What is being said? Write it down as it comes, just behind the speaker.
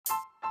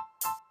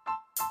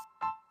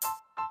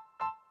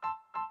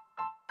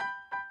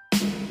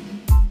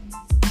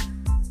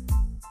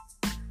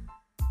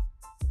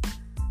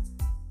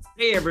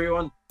Hey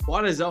everyone,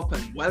 what is up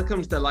and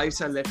welcome to the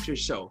Lifestyle Lifters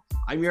Show.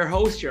 I'm your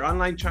host, your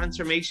online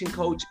transformation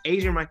coach,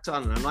 Adrian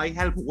McDonald, and I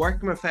help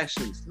working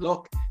professionals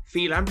look,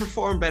 feel and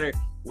perform better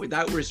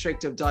without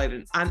restrictive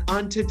dieting. And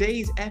on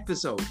today's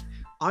episode,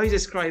 I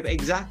describe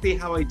exactly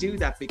how I do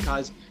that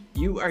because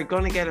you are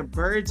going to get a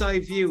bird's eye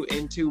view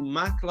into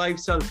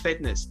McLifestyle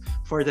Fitness.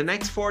 For the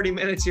next 40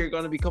 minutes, you're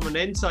going to become an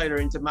insider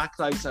into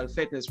McLifestyle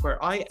Fitness,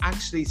 where I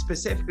actually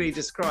specifically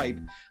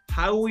describe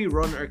how we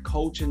run our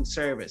coaching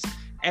service.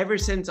 Ever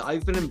since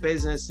I've been in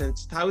business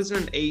since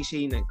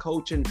 2018 and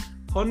coaching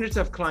hundreds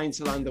of clients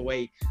along the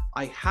way,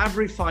 I have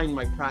refined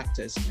my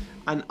practice.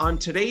 And on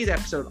today's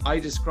episode, I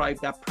describe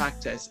that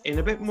practice in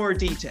a bit more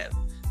detail.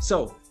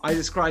 So I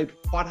describe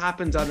what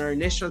happens on our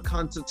initial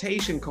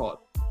consultation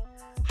call,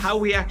 how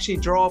we actually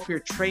draw up your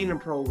training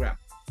program,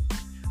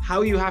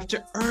 how you have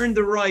to earn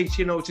the right,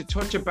 to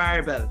touch a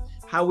barbell,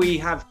 how we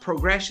have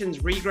progressions,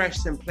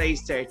 regressions in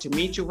place there to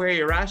meet you where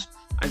you're at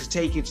and to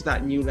take you to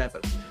that new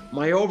level.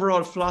 My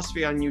overall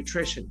philosophy on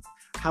nutrition,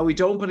 how we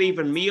don't believe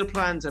in meal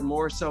plans and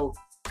more so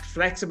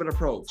flexible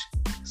approach,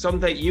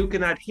 something that you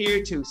can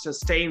adhere to,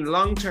 sustain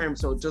long-term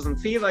so it doesn't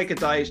feel like a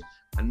diet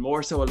and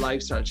more so a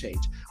lifestyle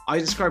change. I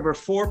describe our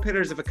 4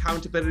 pillars of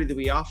accountability that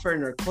we offer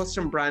in our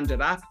custom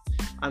branded app,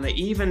 and I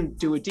even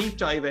do a deep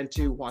dive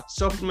into what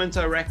supplements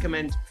I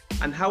recommend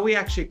and how we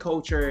actually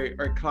coach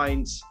our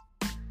clients,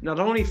 not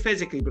only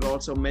physically but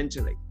also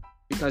mentally,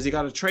 because you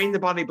got to train the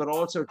body but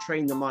also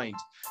train the mind,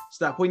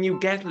 so that when you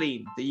get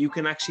lean, that you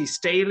can actually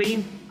stay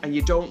lean and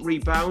you don't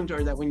rebound,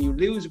 or that when you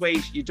lose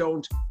weight, you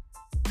don't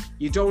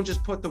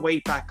just put the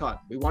weight back on.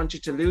 We want you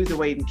to lose the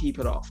weight and keep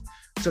it off.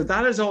 So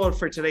that is all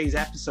for today's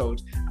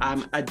episode.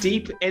 A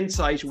deep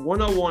insight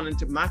 101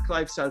 into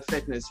McLifestyle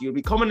Fitness. You'll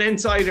become an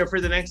insider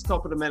for the next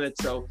couple of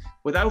minutes. So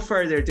without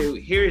further ado,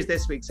 here is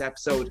this week's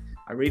episode.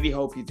 I really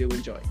hope you do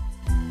enjoy.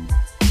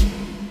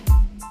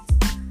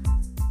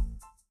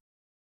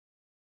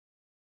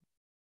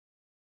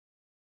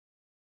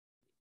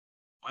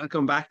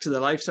 Welcome back to the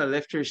Lifestyle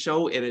Lifters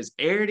Show. It is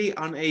early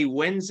on a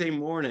Wednesday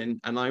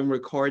morning and I'm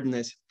recording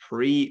this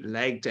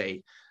pre-leg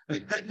day.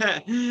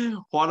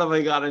 What have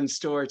I got in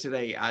store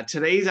today?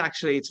 Today's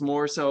actually, it's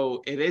more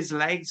so, it is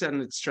legs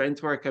and it's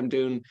strength work. I'm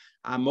doing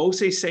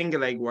mostly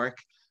single leg work.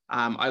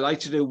 I like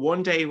to do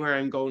one day where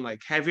I'm going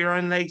like heavier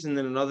on legs and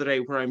then another day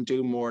where I'm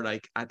doing more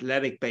like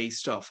athletic based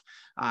stuff.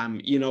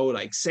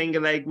 Like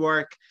single leg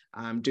work.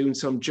 I'm doing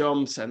some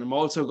jumps and I'm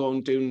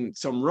also doing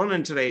some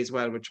running today as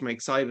well, which I'm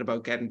excited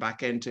about getting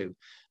back into.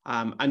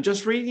 I'm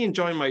just really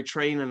enjoying my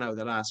training now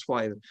the last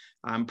while.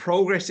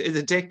 Progress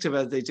is addictive,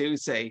 as they do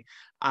say.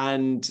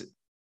 And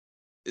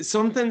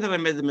something that I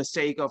made the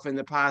mistake of in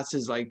the past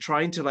is like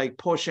trying to like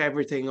push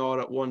everything all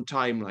at one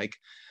time. Like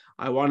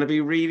I want to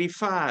be really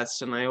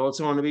fast and I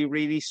also want to be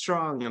really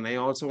strong and I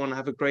also want to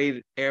have a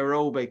great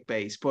aerobic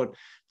base. But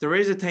there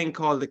is a thing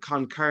called the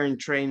concurrent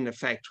training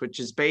effect,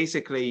 which is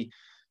basically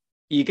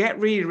you get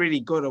really, really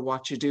good at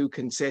what you do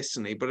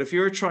consistently. But if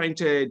you're trying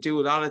to do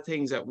a lot of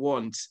things at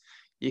once,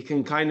 you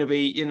can kind of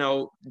be,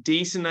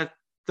 decent at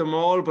them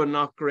all, but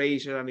not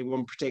great at any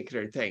one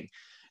particular thing.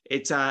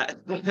 It's an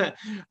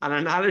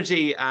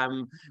analogy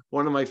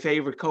one of my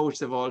favorite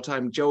coaches of all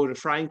time, Joe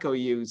DeFranco,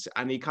 used,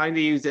 and he kind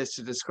of used this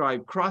to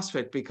describe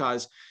CrossFit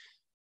because,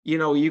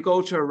 you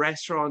go to a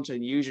restaurant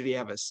and usually you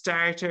have a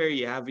starter,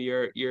 you have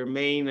your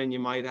main, and you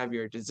might have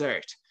your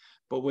dessert.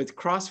 But with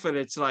CrossFit,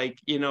 it's like,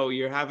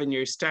 you're having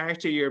your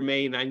starter, your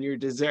main, and your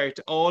dessert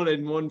all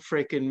in one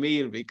freaking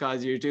meal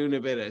because you're doing a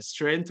bit of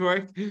strength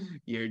work,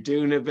 you're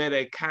doing a bit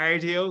of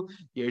cardio,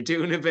 you're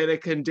doing a bit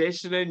of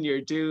conditioning,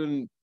 you're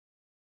doing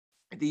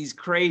these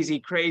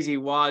crazy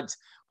wads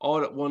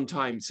all at one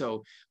time.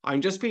 So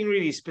I'm just being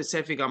really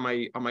specific on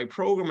my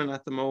programming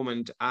at the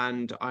moment,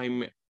 and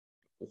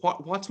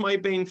what's my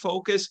main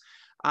focus?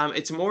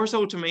 It's more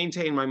so to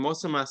maintain my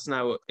muscle mass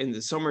now in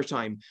the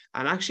summertime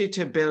and actually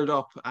to build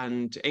up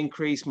and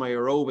increase my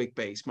aerobic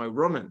base, my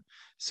running.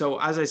 So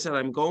as I said,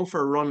 I'm going for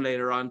a run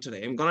later on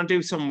today. I'm going to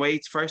do some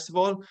weights first of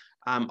all.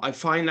 I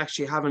find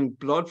actually having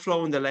blood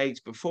flow in the legs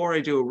before I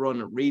do a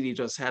run, it really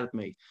does help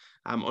me.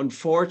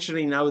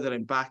 Unfortunately, now that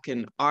I'm back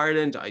in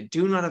Ireland, I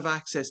do not have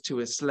access to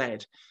a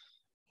sled.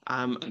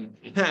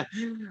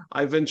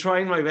 I've been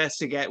trying my best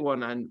to get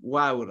one, and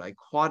wow, like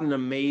what an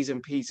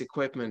amazing piece of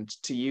equipment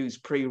to use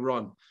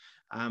pre-run.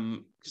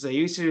 Because I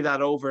used to do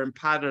that over in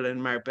Padel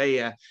in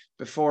Marbella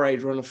before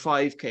I'd run a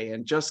 5K,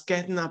 and just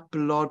getting that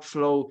blood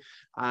flow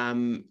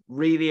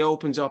really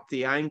opens up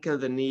the ankle,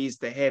 the knees,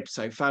 the hips.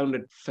 I found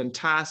it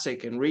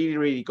fantastic and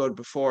really good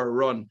before a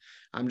run.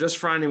 Just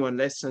for anyone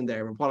listening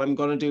there, what I'm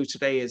going to do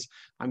today is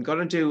I'm going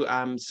to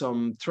do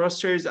some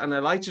thrusters, and I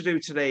like to do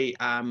today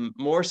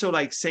more so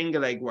like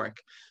single leg work.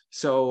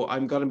 So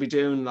I'm going to be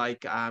doing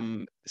like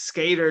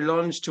skater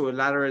lunge to a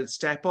lateral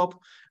step up.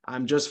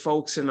 I'm just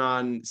focusing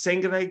on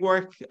single leg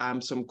work,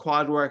 some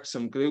quad work,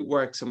 some glute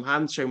work, some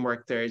hamstring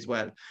work there as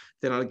well.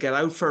 Then I'll get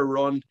out for a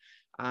run.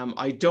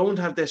 I don't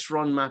have this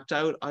run mapped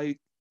out. I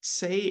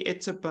say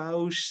it's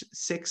about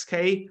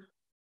 6K.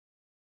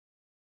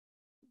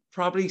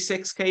 probably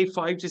 6K,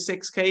 5 to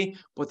 6K,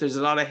 but there's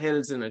a lot of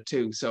hills in it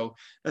too. So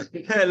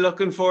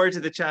looking forward to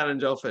the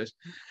challenge of it.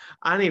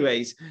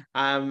 Anyways,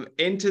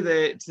 into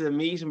the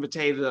meat and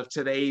potatoes of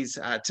today's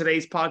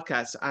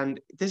podcast, and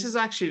this is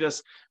actually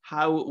just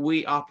how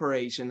we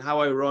operate and how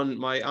I run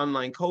my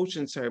online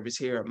coaching service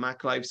here at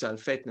McLifestyle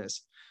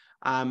Fitness.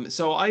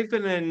 So I've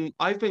been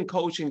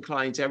coaching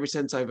clients ever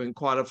since I've been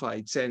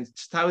qualified since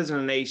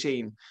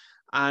 2018,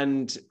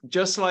 and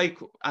just like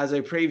as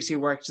I previously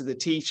worked as a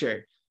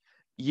teacher,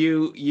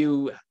 you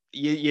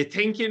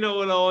think you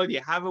know it all, you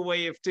have a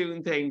way of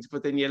doing things,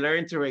 but then you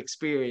learn through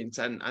experience.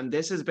 And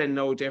this has been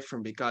no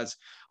different, because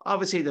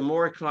obviously the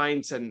more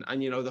clients and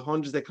the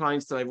hundreds of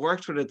clients that I've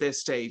worked with at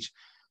this stage,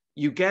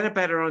 you get a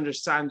better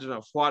understanding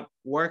of what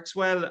works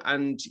well,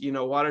 and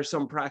what are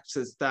some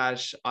practices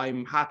that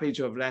I'm happy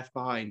to have left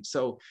behind.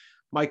 So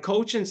my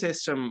coaching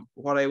system,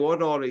 what I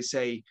would always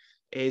say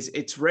is,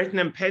 it's written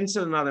in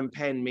pencil, not in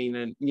pen,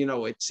 meaning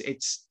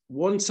it's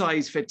one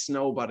size fits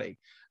nobody.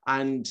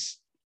 And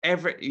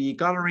you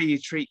got to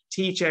really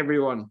teach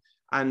everyone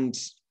and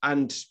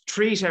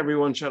treat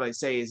everyone, should I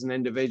say, as an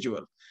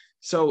individual.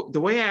 So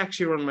the way I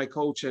actually run my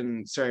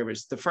coaching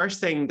service, the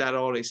first thing that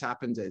always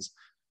happens is,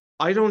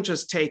 I don't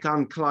just take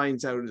on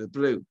clients out of the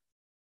blue.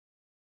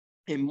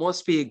 It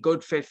must be a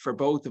good fit for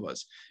both of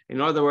us.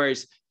 In other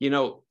words,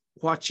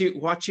 what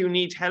you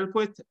need help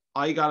with,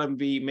 I gotta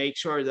make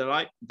sure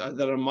that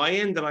on my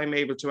end that I'm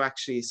able to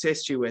actually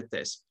assist you with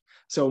this.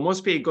 So it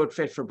must be a good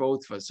fit for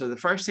both of us. So the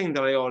first thing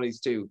that I always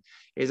do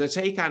is I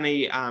take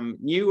any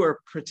new or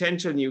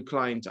potential new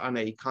client on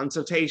a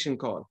consultation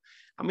call.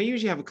 And we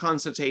usually have a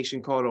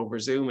consultation call over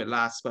Zoom. It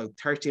lasts about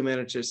 30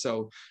 minutes or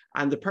so.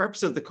 And the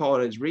purpose of the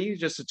call is really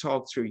just to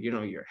talk through,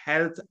 your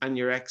health and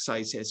your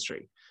exercise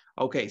history.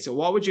 Okay, so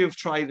what would you have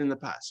tried in the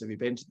past? Have you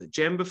been to the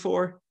gym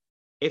before?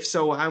 If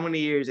so, how many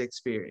years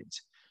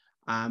experience?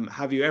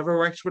 Have you ever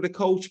worked with a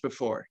coach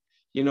before?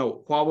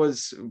 How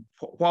was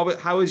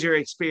your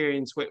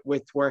experience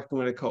with working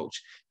with a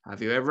coach?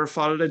 Have you ever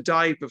followed a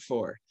diet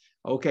before?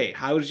 Okay,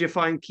 how did you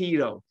find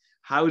keto?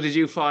 How did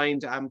you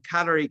find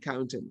calorie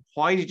counting?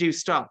 Why did you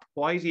stop?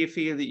 Why do you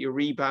feel that you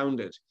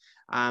rebounded?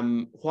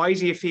 Why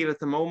do you feel at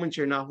the moment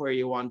you're not where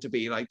you want to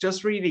be? Like,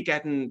 just really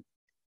getting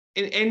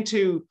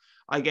into,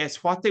 I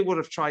guess, what they would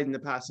have tried in the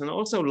past, and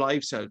also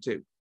lifestyle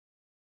too.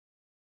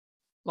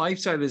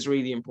 Lifestyle is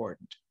really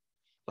important.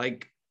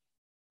 Like,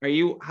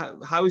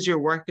 how's your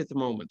work at the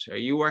moment? Are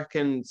you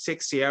working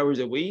 60 hours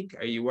a week?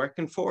 Are you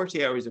working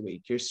 40 hours a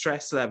week? Your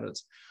stress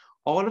levels,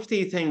 all of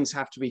these things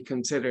have to be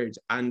considered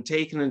and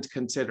taken into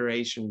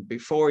consideration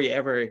before we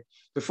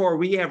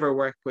ever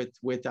work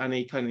with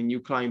any kind of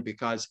new client,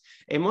 because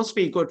it must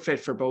be a good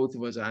fit for both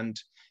of us. And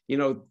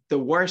the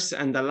worst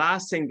and the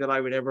last thing that I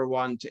would ever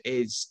want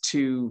is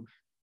to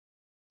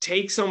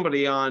take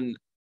somebody on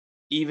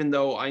even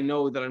though I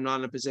know that I'm not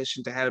in a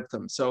position to help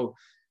them. So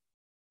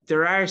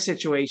there are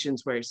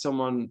situations where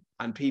someone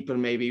and people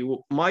maybe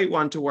might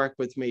want to work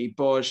with me,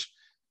 but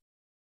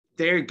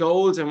their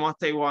goals and what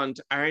they want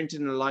aren't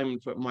in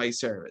alignment with my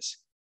service.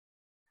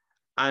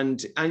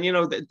 And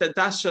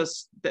that's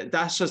just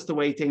the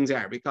way things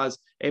are, because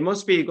it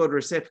must be a good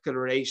reciprocal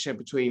relationship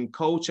between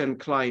coach and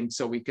client,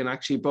 so we can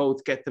actually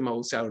both get the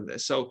most out of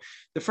this. So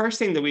the first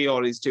thing that we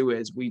always do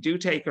is we do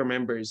take our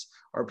members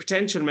or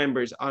potential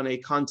members on a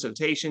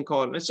consultation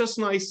call. And it's just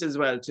nice as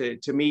well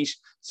to meet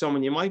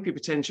someone you might be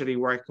potentially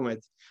working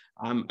with,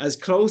 as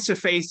close to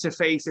face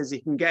as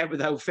you can get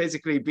without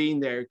physically being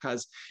there,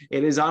 because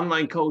it is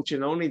online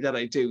coaching only that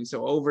I do,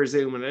 so over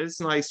Zoom, and it's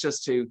nice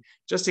just to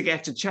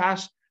get to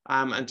chat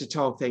and to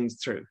talk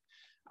things through.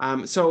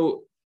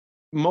 So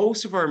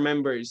most of our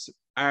members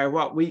are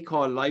what we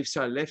call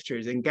lifestyle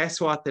lifters. And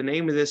guess what? The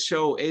name of this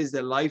show is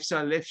the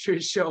Lifestyle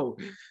Lifters Show.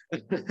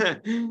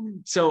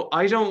 So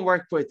I don't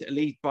work with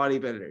elite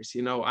bodybuilders,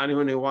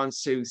 anyone who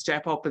wants to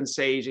step up on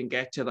stage and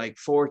get to like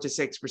 4 to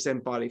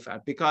 6% body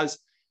fat, because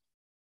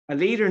a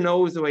leader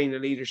knows the way and a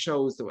leader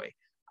shows the way.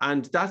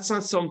 And that's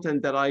not something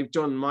that I've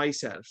done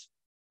myself.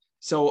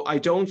 So I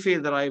don't feel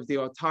that I have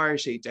the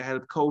authority to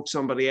help coach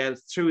somebody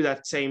else through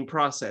that same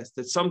process.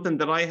 That's something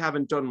that I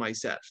haven't done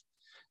myself.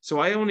 So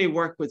I only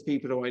work with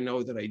people who I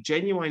know that I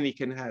genuinely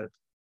can help,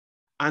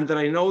 and that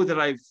I know that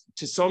I've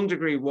to some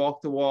degree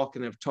walked the walk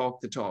and have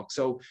talked the talk.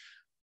 So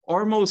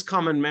our most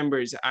common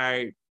members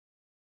are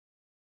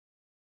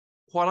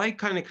what I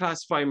kind of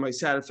classify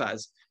myself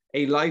as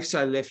a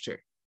lifestyle lifter.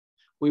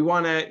 We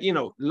want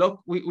to,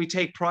 we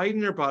take pride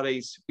in our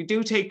bodies. We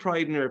do take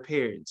pride in our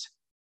appearance.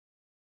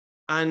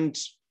 And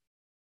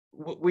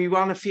we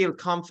want to feel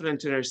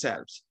confident in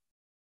ourselves.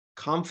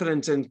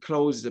 Confidence in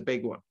clothes is a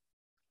big one.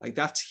 Like,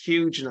 that's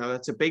huge now.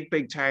 That's a big,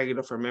 big target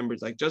of our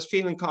members. Like, just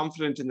feeling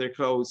confident in their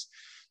clothes,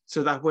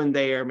 so that when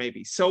they are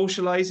maybe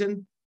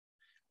socializing,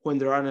 when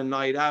they're on a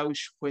night out,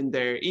 when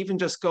they're even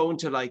just going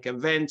to like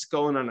events,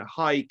 going on a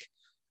hike,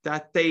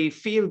 that they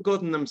feel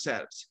good in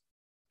themselves.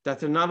 That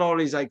they're not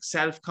always like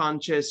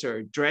self-conscious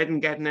or dreading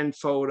getting in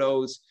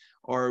photos,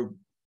 or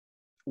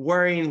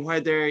worrying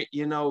whether,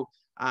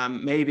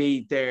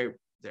 maybe they're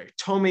their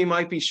tummy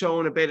might be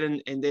showing a bit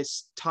in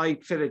this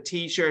tight fitted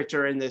t-shirt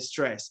or in this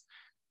dress.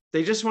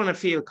 They just want to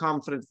feel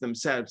confident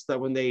themselves that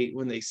when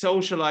they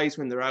socialize,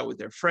 when they're out with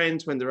their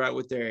friends, when they're out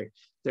with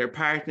their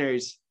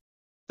partners,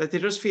 that they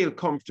just feel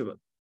comfortable.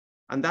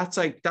 And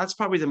that's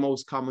probably the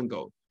most common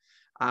goal.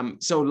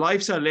 So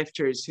lifestyle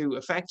lifters who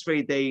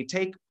effectively they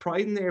take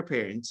pride in their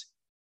appearance,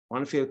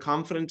 want to feel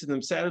confident in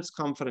themselves,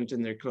 confident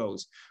in their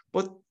clothes,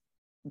 but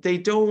they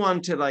don't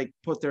want to like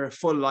put their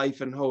full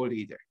life on hold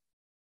either,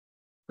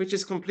 which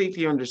is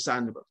completely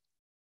understandable.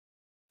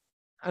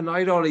 And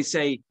I'd always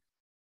say,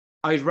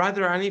 I'd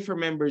rather any of our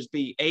members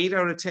be 8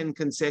 out of 10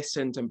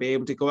 consistent and be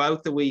able to go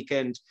out the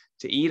weekend,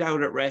 to eat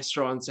out at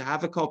restaurants, to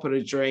have a couple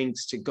of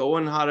drinks, to go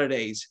on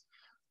holidays,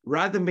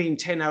 rather than being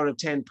 10 out of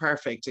 10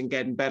 perfect and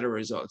getting better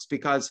results.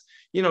 Because,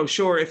 you know,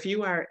 sure, if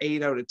you are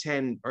 8 out of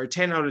 10 or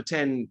 10 out of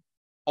 10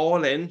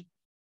 all in,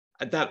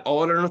 that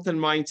all or nothing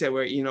mindset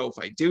where, you know, if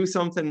I do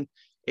something,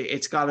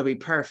 it's got to be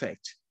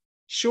perfect.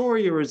 Sure,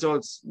 your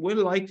results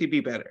will likely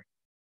be better.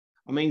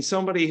 I mean,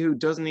 somebody who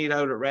doesn't eat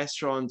out at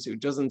restaurants, who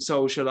doesn't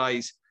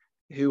socialize,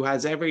 who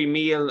has every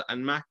meal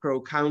and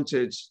macro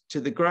counted to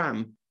the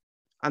gram,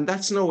 and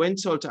that's no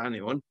insult to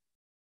anyone.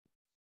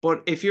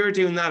 But if you're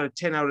doing that at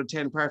 10 out of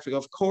 10 perfect,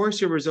 of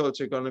course your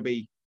results are going to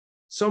be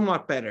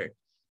somewhat better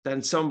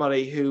than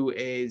somebody who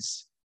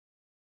is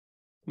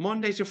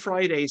Monday to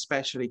Friday,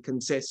 especially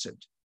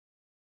consistent.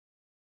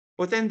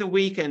 But then the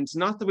weekends,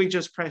 not that we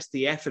just press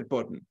the effort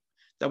button,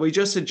 that we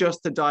just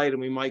adjust the diet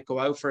and we might go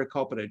out for a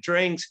couple of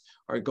drinks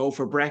or go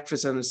for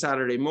breakfast on a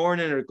Saturday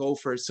morning or go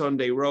for a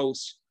Sunday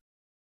roast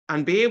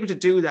and be able to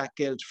do that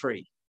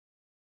guilt-free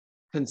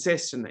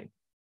consistently.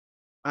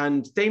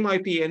 And they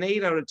might be an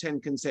 8 out of 10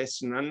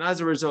 consistent. And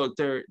as a result,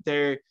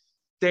 their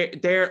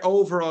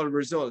overall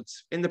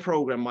results in the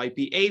program might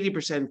be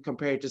 80%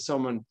 compared to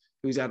someone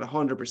who's at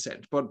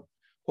 100%. But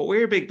what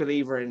we're a big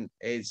believer in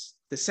is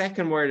the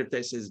second word of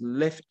this is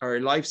lift or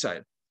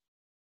lifestyle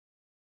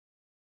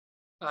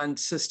and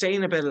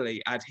sustainability,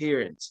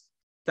 adherence.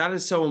 That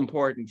is so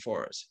important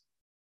for us.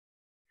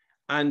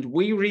 And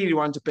we really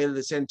want to build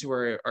this into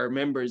our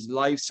members'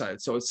 lifestyle.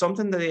 So it's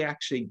something that they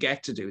actually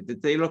get to do,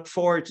 that they look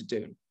forward to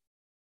doing.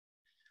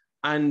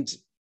 And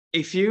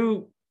if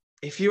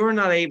you're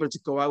not able to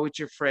go out with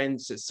your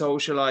friends, to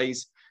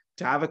socialize,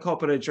 to have a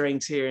couple of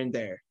drinks here and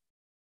there,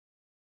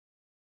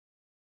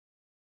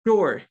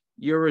 sure,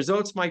 your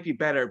results might be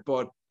better,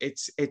 but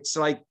it's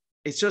like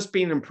it's just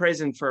being in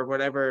prison for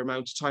whatever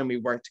amount of time we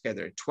work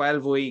together,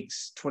 12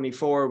 weeks,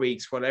 24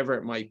 weeks, whatever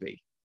it might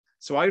be.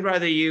 So I'd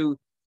rather your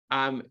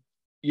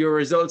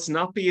results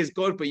not be as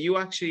good, but you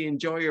actually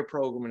enjoy your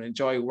program and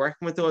enjoy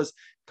working with us,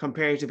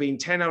 compared to being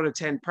 10 out of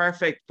 10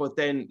 perfect, but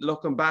then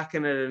looking back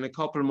in it in a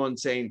couple of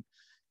months saying,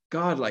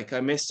 God, like I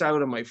missed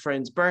out on my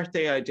friend's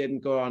birthday. I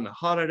didn't go on a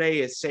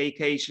holiday, a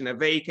staycation, a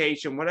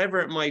vacation,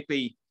 whatever it might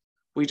be.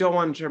 We don't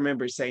want to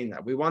remember saying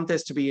that. We want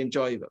this to be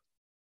enjoyable.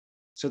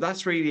 So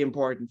that's really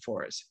important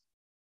for us.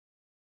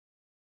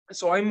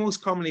 So I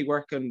most commonly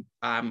work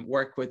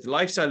with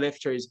lifestyle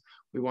lifters.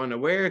 We want to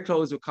wear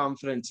clothes with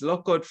confidence,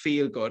 look good,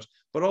 feel good,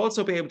 but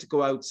also be able to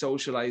go out,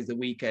 socialize the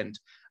weekend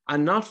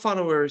and not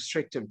follow a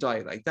restrictive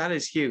diet. Like that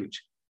is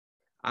huge.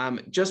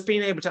 Just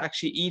being able to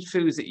actually eat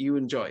foods that you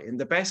enjoy. And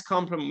the best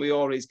compliment we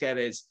always get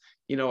is,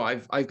 you know,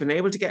 I've been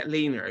able to get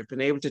leaner. I've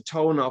been able to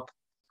tone up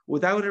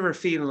without ever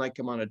feeling like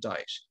I'm on a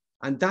diet.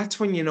 And that's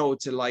when you know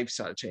it's a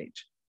lifestyle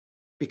change,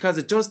 because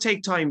it does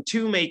take time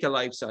to make a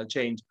lifestyle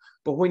change.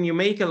 But when you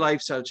make a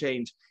lifestyle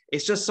change,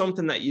 it's just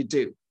something that you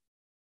do.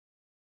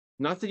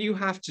 Not that you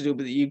have to do,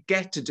 but that you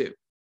get to do.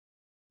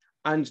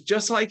 And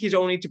just like you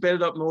don't need to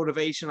build up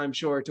motivation, I'm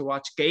sure, to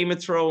watch Game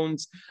of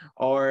Thrones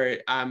or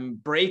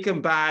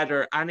Breaking Bad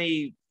or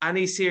any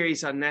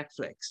series on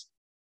Netflix,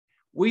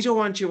 we don't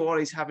want you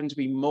always having to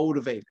be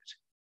motivated,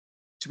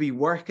 to be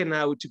working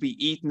out, to be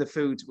eating the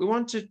foods. We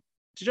want to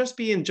just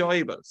be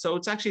enjoyable. So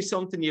it's actually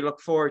something you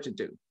look forward to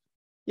do.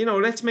 You know,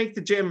 let's make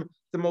the gym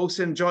the most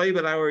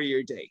enjoyable hour of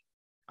your day.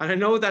 And I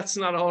know that's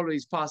not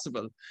always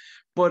possible,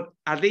 but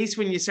at least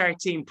when you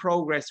start seeing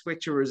progress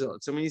with your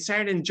results and when you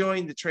start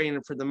enjoying the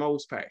training for the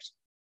most part,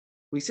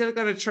 we still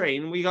got to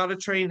train, we got to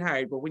train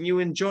hard, but when you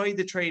enjoy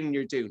the training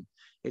you're doing,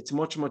 it's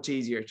much, much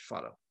easier to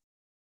follow.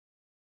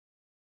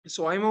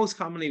 So I most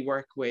commonly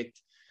work with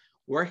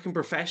working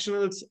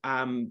professionals.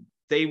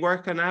 They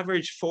work on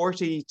average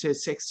 40 to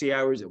 60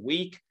 hours a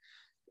week.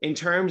 In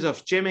terms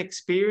of gym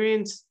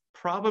experience,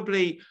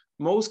 probably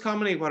most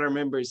commonly what our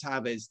members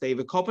have is they have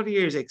a couple of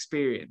years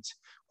experience,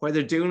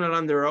 whether doing it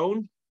on their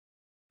own,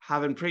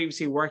 having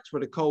previously worked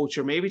with a coach,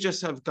 or maybe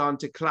just have gone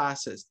to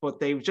classes, but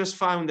they've just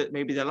found that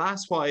maybe the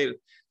last while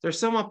they're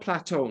somewhat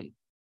plateauing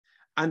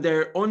and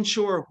they're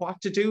unsure what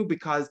to do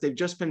because they've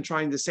just been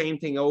trying the same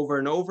thing over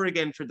and over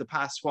again for the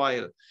past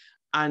while,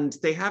 and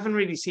they haven't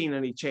really seen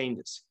any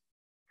changes.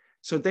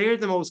 So they're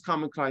the most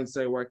common clients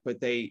that I work with.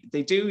 They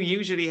do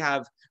usually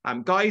have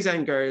guys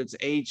and girls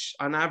age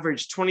on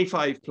average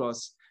 25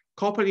 plus,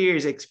 couple of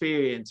years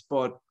experience,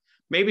 but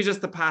maybe just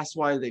the past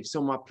while they've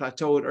somewhat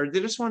plateaued, or they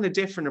just want a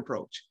different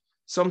approach,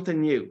 something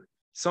new,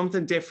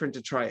 something different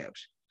to try out.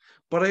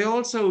 But I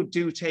also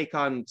do take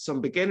on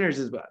some beginners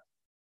as well.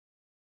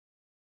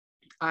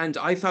 And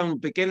I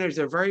found beginners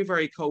are very,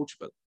 very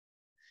coachable.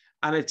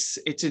 And it's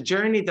a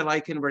journey that I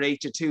can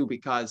relate to too,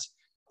 because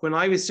when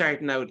I was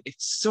starting out,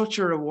 it's such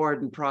a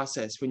rewarding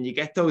process when you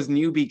get those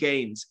newbie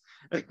gains.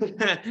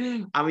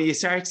 And when you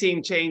start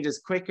seeing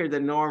changes quicker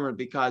than normal,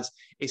 because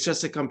it's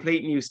just a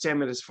complete new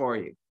stimulus for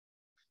you.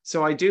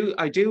 So I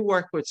do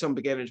work with some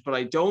beginners, but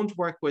I don't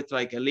work with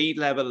like elite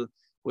level,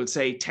 we'll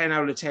say 10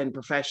 out of 10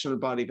 professional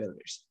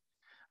bodybuilders.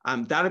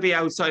 That'll be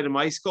outside of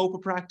my scope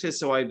of practice.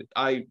 So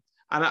I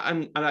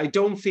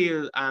don't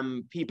feel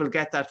people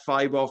get that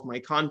vibe off my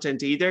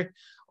content either.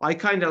 I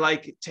kind of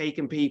like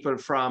taking people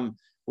from,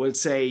 we'll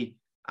say,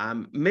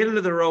 middle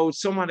of the road,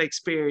 somewhat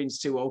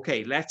experienced to,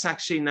 okay, let's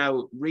actually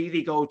now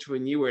really go to a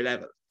newer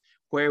level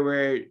where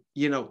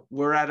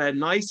we're at a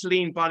nice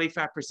lean body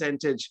fat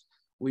percentage.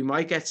 We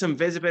might get some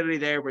visibility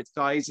there with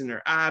guys in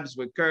their abs.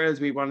 With girls,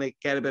 we want to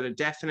get a bit of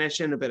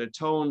definition, a bit of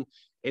tone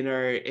in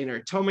our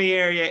tummy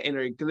area, in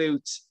our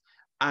glutes,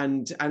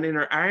 and in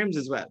our arms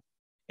as well.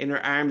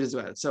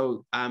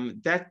 So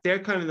that they're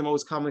kind of the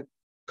most common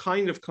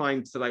kind of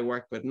clients that I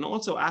work with, and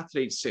also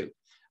athletes too.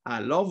 I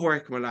love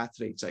working with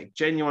athletes. I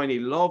genuinely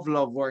love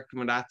working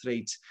with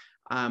athletes.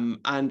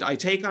 And I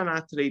take on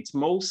athletes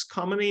most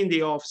commonly in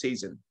the off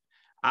season,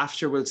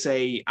 after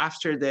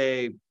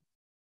the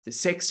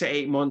 6 to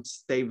 8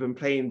 months they've been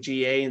playing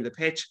GA in the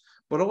pitch.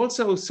 But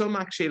also some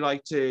actually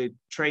like to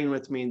train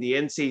with me in the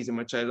in season,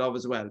 which I love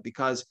as well,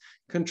 because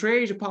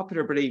contrary to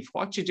popular belief,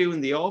 what you do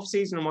in the off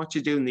season and what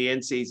you do in the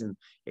in season,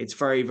 it's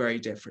very, very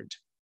different.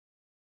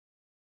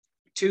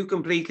 Two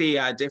completely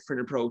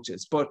different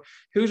approaches. But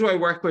who do I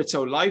work with?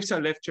 So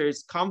lifestyle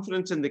lifters,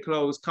 confident in the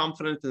clothes,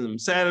 confident in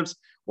themselves,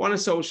 want to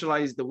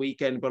socialize the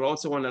weekend, but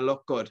also want to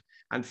look good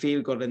and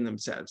feel good in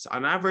themselves.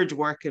 On average,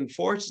 working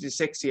 40 to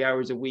 60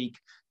 hours a week,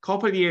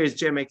 couple of years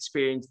gym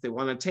experience. They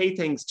want to take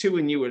things to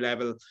a newer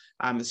level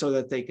so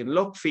that they can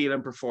look, feel,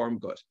 and perform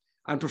good.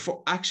 And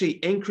actually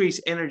increase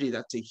energy.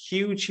 That's a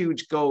huge,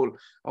 huge goal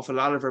of a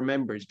lot of our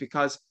members,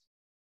 because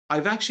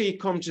I've actually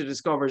come to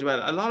discover as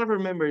well, a lot of our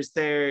members,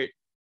 they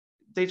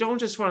don't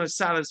just want to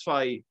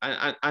satisfy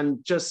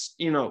and just,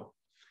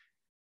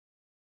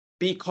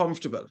 be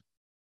comfortable.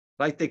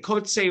 Like, they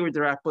could say where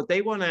they're at, but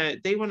they want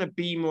to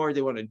be more,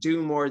 they want to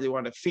do more, they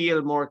want to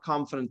feel more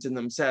confident in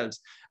themselves.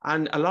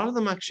 And a lot of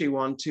them actually a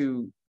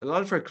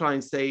lot of our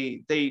clients,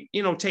 they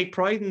take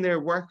pride in their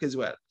work as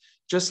well,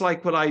 just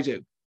like what I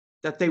do,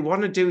 that they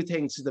want to do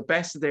things to the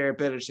best of their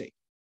ability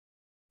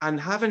and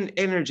having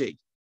energy.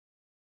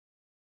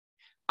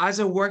 As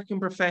a working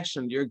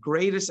professional, your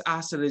greatest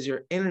asset is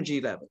your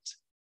energy levels.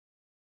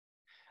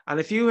 And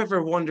if you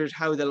ever wondered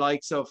how the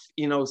likes of,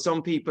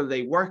 some people,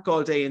 they work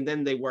all day and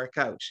then they work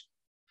out.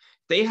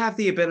 They have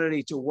the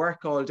ability to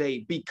work all day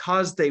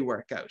because they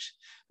work out.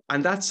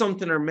 And that's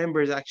something our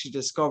members actually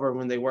discover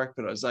when they work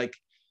with us. Like,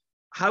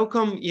 how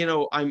come,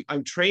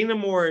 I'm training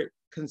more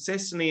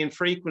consistently and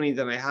frequently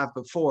than I have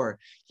before,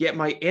 yet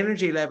my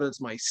energy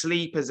levels, my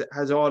sleep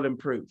has all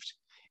improved.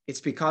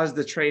 It's because of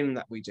the training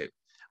that we do.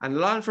 And a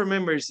lot of our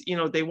members,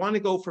 they want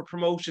to go for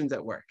promotions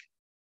at work.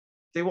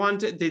 They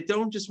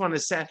don't just want to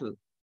settle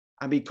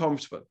and be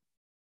comfortable,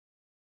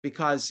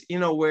 because,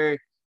 we're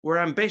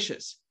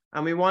ambitious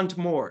and we want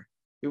more.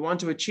 We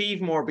want to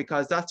achieve more,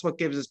 because that's what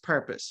gives us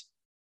purpose.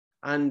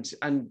 And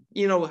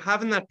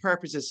having that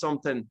purpose is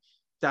something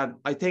that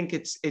I think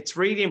it's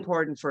really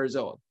important for us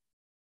all,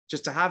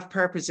 just to have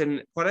purpose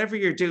in whatever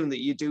you're doing,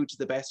 that you do to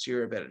the best of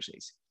your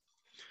abilities.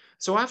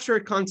 So after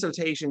a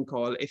consultation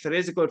call, if it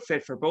is a good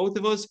fit for both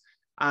of us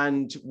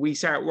and we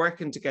start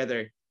working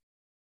together,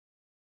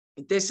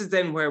 this is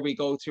then where we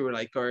go through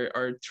like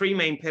our three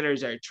main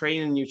pillars are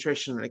training,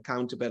 nutrition, and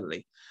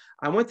accountability.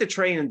 And with the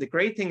training, the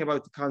great thing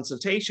about the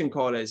consultation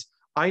call is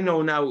I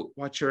know now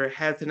what your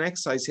health and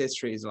exercise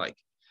history is like.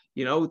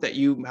 That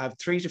you have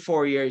 3 to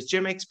 4 years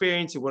gym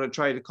experience. You would have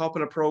tried a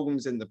couple of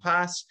programs in the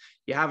past.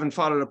 You haven't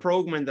followed a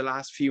program in the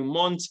last few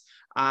months.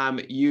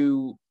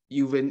 You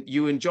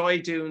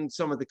enjoy doing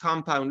some of the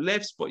compound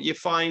lifts, but you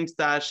find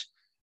that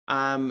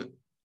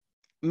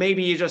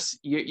maybe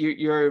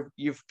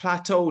you've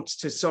plateaued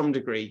to some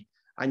degree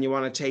and you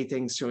want to take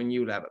things to a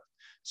new level.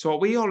 So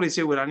what we always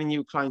do with any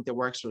new client that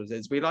works with us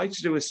is we like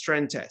to do a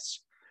strength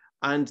test.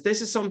 And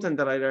this is something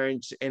that I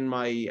learned in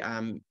my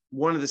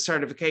one of the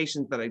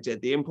certifications that I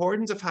did, the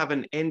importance of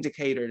having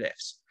indicator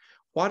lifts.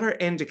 What are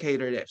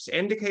indicator lifts?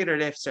 Indicator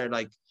lifts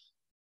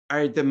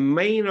are the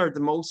main or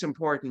the most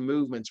important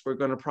movements we're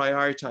going to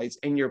prioritize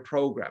in your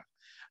program.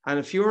 And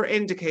if your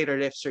indicator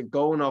lifts are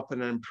going up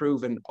and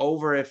improving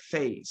over a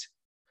phase,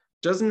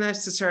 doesn't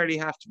necessarily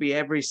have to be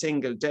every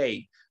single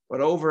day, but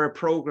over a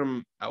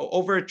program,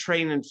 over a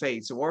training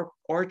phase,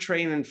 or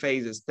training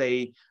phases,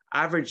 they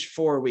average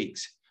 4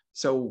 weeks.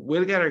 So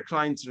we'll get our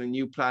clients on a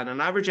new plan on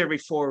average every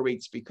 4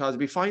 weeks, because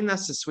we find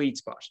that's the sweet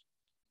spot.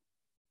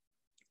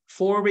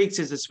 4 weeks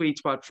is a sweet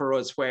spot for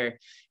us, where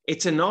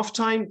it's enough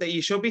time that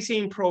you should be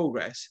seeing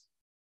progress,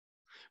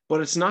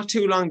 but it's not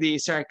too long that you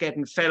start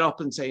getting fed up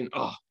and saying,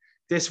 oh,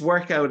 this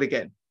workout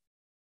again.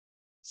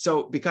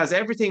 So because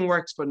everything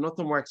works, but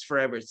nothing works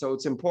forever. So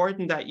it's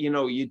important that, you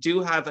know, you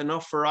do have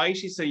enough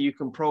variety so you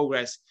can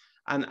progress.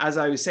 And as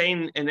I was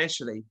saying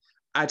initially,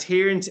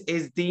 adherence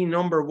is the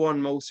number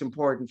one most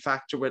important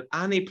factor with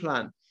any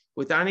plan,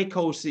 with any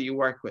coach that you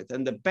work with.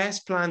 And the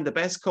best plan, the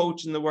best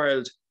coach in the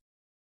world,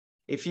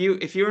 if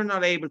you're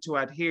not able to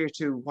adhere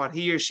to what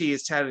he or she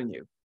is telling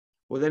you,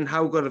 well, then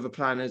how good of a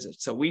plan is it?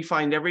 So we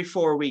find every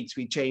 4 weeks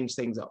we change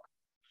things up.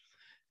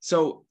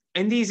 So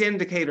in these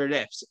indicator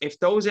lifts, if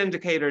those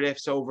indicator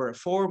lifts over a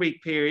 4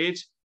 week period,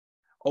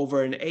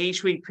 over an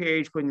 8 week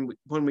period,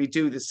 when we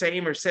do the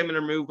same or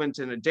similar movement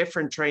in a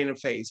different training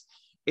phase,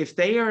 if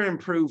they are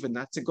improving,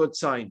 that's a good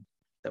sign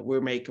that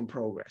we're making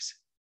progress.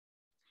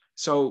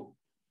 So,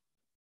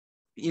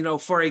 you know,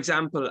 for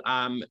example,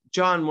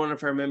 John, one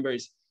of our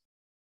members,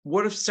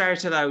 would have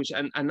started out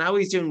and now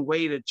he's doing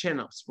weighted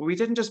chin-ups, but we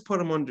didn't just put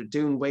him under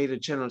doing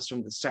weighted chin-ups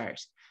from the start.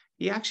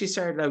 He actually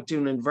started out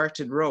doing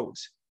inverted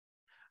rows.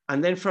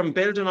 And then from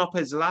building up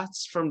his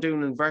lats, from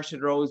doing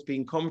inverted rows,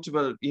 being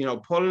comfortable, you know,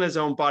 pulling his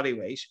own body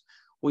weight,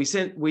 we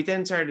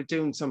then started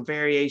doing some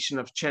variation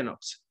of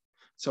chin-ups.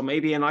 So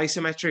maybe an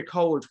isometric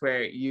hold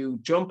where you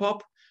jump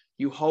up,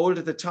 you hold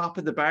at the top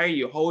of the bar,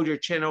 you hold your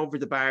chin over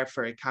the bar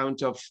for a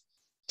count of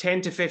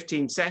 10 to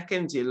 15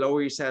 seconds, you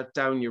lower yourself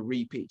down, you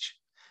repeat.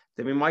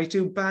 Then we might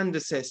do band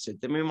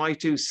assisted, then we might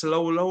do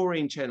slow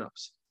lowering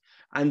chin-ups.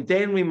 And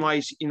then we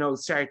might, you know,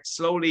 start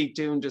slowly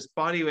doing just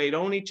body weight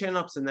only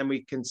chin-ups, and then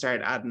we can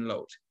start adding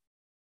load.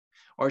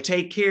 Or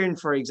take Kieran,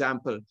 for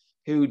example,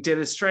 who did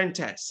a strength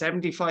test,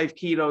 75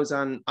 kilos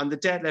on the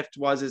deadlift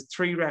was his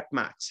 3-rep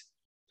max.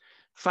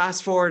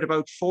 Fast forward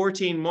about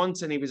 14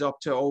 months and he was up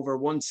to over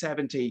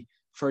 170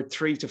 for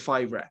 3 to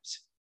 5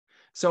 reps.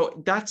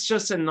 So that's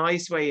just a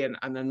nice way and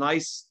a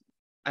nice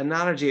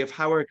analogy of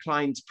how our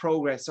clients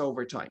progress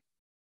over time.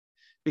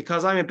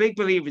 Because I'm a big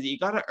believer that you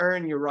got to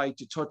earn your right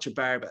to touch a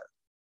barbell.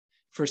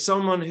 For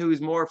someone who's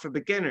more of a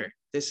beginner,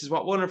 this is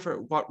what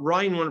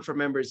Ryan, one of our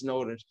members,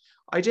 noted.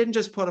 I didn't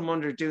just put him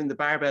under doing the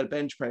barbell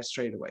bench press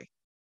straight away.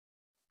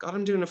 Got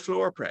him doing a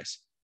floor press.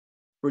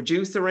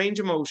 Reduce the range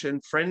of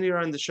motion, friendly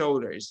around the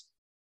shoulders,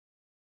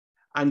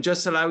 and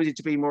just allows you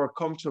to be more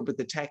comfortable with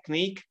the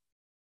technique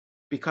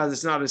because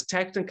it's not as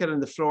technical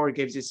and the floor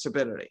gives you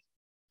stability.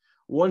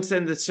 Once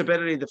then the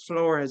stability of the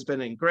floor has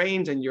been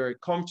ingrained and you're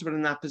comfortable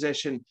in that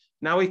position,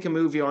 now we can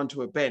move you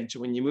onto a bench.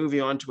 When you move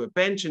you onto a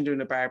bench and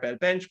doing a barbell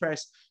bench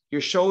press, your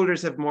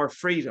shoulders have more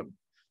freedom.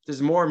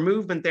 There's more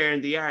movement there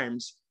in the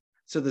arms.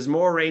 So there's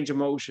more range of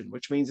motion,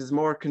 which means there's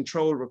more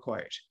control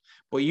required.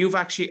 But you've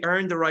actually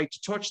earned the right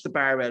to touch the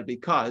barbell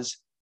because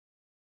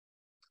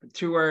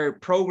through our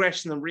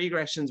progression and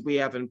regressions we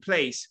have in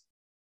place,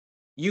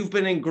 you've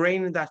been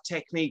ingrained in that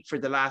technique for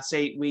the last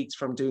 8 weeks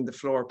from doing the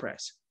floor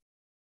press.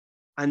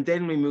 And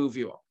then we move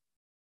you up.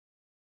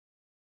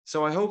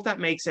 So I hope that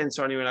makes sense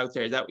to anyone out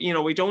there that, you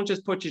know, we don't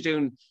just put you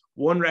doing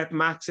 1-rep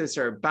maxes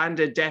or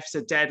banded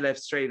deficit deadlift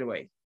straight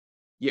away.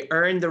 You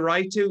earn the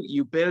right to,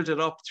 you build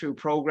it up through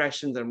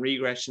progressions and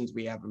regressions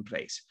we have in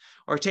place.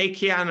 Or take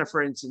Kiana,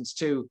 for instance,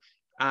 too.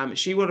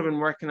 She would have been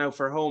working out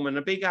for home, and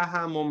a big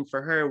aha moment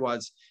for her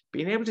was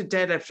being able to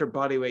deadlift her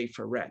body weight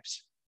for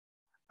reps.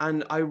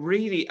 And I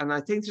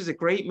think there's a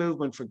great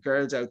movement for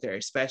girls out there,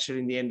 especially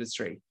in the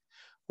industry,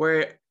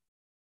 where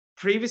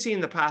previously in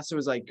the past, it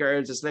was like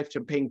girls just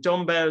lifting pink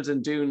dumbbells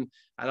and doing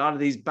a lot of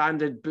these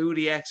banded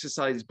booty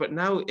exercises. But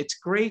now it's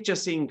great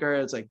just seeing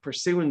girls like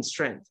pursuing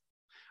strength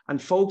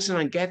and focusing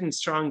on getting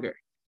stronger.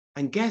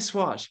 And guess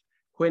what?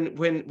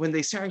 When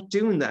they start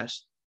doing that,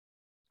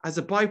 as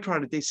a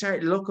byproduct, they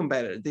start looking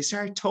better. They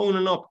start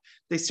toning up.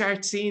 They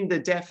start seeing the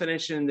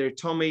definition in their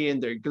tummy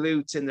and their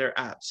glutes and their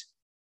abs.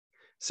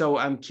 So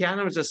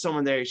Kiana was just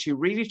someone there. She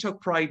really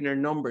took pride in her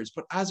numbers.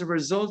 But as a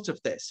result of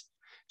this,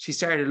 she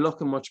started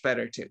looking much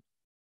better too.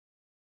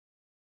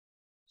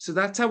 So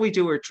that's how we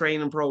do our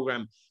training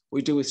program.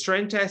 We do a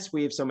strength test.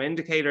 We have some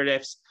indicator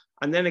lifts.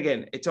 And then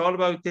again, it's all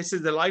about, this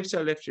is the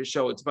Lifestyle Lifter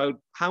Show. It's about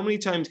how many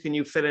times can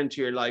you fit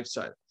into your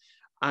lifestyle?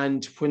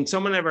 And when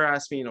someone ever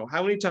asks me, you know,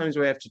 how many times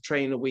do I have to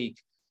train a week?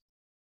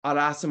 I'll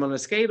ask them on a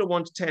scale of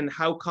 1 to 10,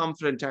 how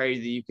confident are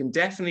you that you can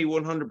definitely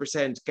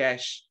 100%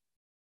 get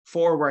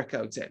 4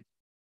 workouts in?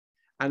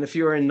 And if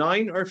you're a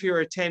 9 or if you're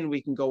a 10,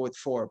 we can go with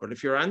 4. But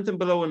if you're anything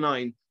below a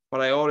 9,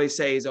 what I always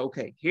say is,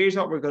 okay, here's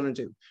what we're going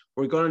to do.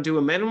 We're going to do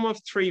a minimum of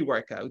 3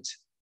 workouts.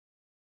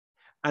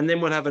 And then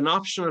we'll have an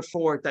optional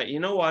 4 that, you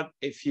know what,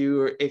 if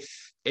you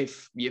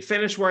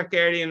finish work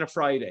early on a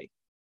Friday,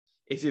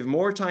 if you have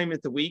more time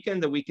at the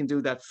weekend, then we can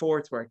do that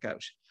 4th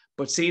workout.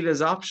 But see it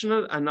as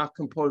optional and not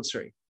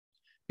compulsory.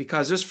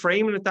 Because just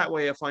framing it that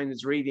way, I find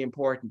is really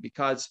important,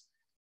 because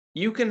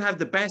you can have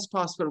the best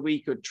possible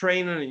week of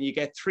training and you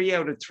get 3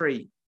 out of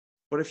 3.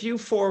 But if you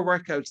have 4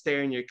 workouts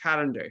there in your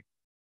calendar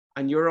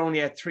and you're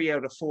only at 3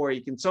 out of 4,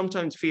 you can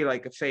sometimes feel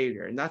like a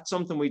failure. And that's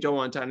something we don't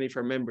want any of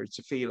our members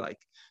to feel like.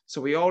 So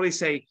we always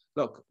say,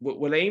 look,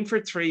 we'll aim for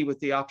 3 with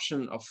the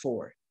option of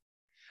 4.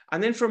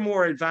 And then for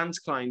more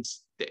advanced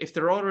clients, if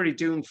they're already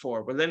doing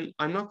 4, well, then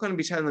I'm not going to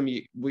be telling them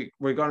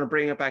we're going to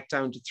bring it back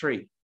down to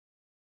 3.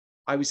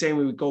 I was saying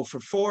we would go for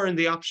 4 and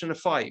the option of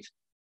 5.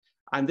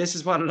 And this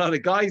is what a lot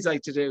of guys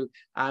like to do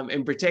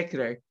in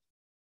particular,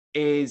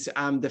 is the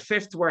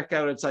 5th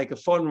workout. It's like a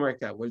fun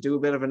workout. We'll do a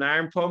bit of an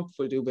arm pump.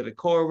 We'll do a bit of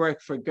core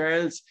work for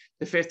girls.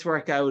 The 5th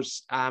workout,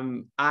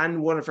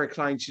 and one of our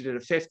clients, she did a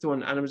 5th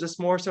one, and it was just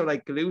more so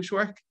like glute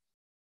work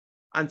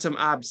and some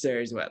abs there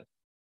as well.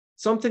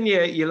 Something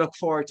you look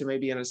forward to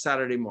maybe on a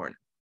Saturday morning.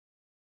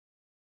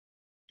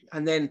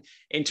 And then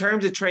in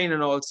terms of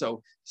training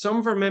also, some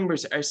of our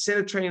members are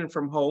still training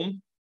from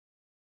home,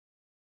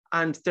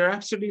 and they're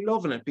absolutely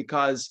loving it,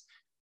 because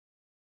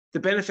the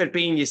benefit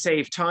being you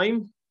save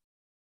time.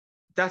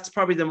 That's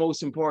probably the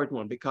most important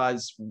one,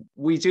 because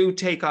we do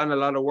take on a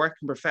lot of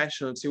working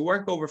professionals who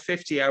work over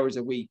 50 hours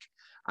a week,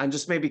 and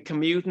just maybe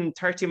commuting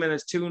 30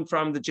 minutes to and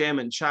from the gym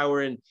and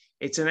showering,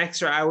 it's an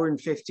extra hour and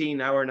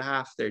 15, hour and a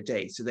half their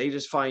day. So they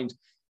just find,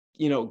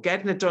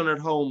 getting it done at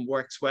home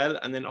works well.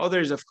 And then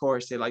others, of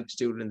course, they like to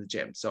do it in the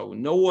gym. So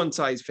no one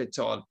size fits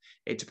all.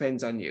 It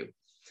depends on you.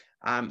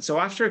 So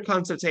after a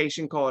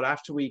consultation call,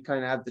 after we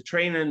kind of have the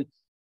training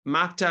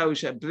mapped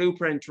out, a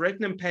blueprint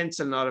written in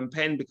pencil, not in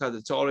pen, because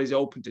it's always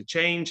open to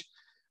change,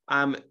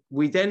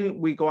 we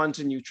go on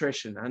to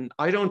nutrition. And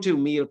I don't do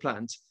meal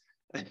plans.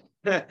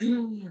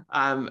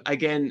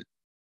 Again,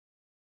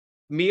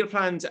 meal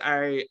plans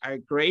are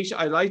great.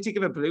 I like to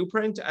give a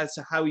blueprint as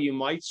to how you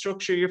might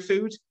structure your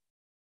food.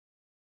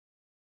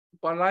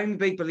 But I'm a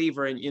big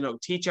believer in,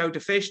 teach how to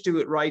fish, do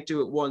it right,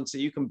 do it once, so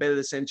you can build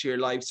this into your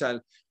lifestyle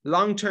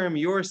long-term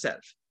yourself.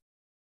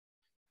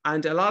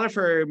 And a lot of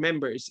our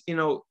members,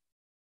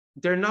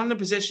 they're not in a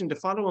position to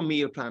follow a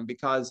meal plan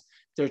because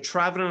they're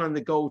traveling on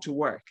the go to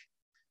work.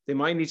 They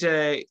might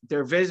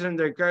they're visiting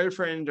their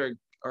girlfriend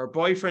or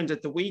boyfriend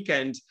at the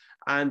weekend,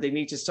 and they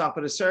need to stop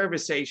at a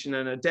service station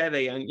and a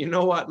deli. And you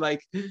know what,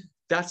 like,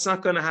 that's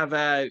not going to have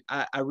a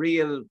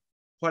real,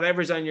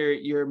 whatever's on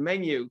your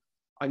menu,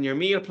 on your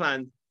meal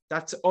plan,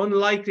 that's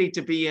unlikely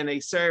to be in a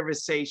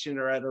service station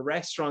or at a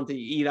restaurant that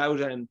you eat out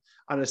in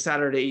on a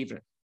Saturday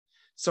evening.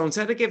 So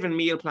instead of giving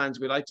meal plans,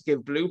 we like to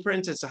give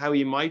blueprints as to how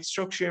you might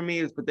structure your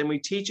meals, but then we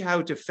teach you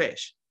how to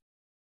fish,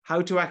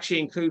 how to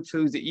actually include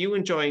foods that you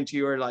enjoy into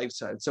your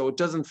lifestyle, so it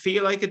doesn't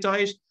feel like a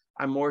diet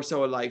and more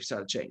so a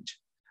lifestyle change.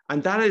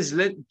 And that is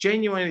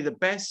genuinely the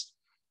best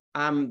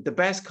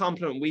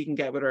compliment we can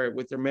get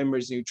with their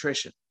members'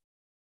 nutrition.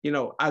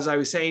 As I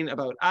was saying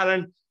about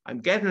Alan, I'm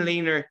getting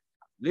leaner,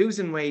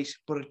 losing weight,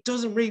 but it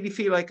doesn't really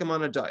feel like I'm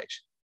on a diet.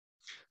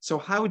 So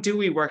how do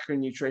we work on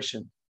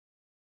nutrition?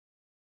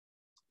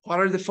 What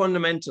are the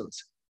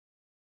fundamentals?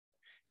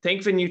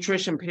 Think of a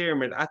nutrition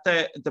pyramid. At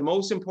the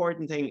most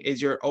important thing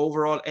is your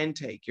overall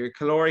intake, your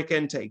caloric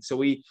intake. So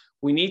we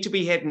need to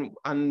be hitting,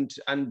 and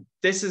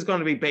this is going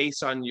to be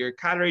based on your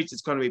calories.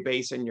 It's going to be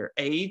based on your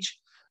age,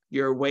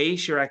 your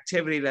weight, your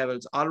activity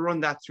levels. I'll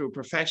run that through a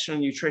professional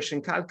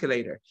nutrition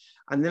calculator.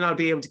 And then I'll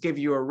be able to give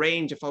you a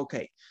range of,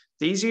 okay,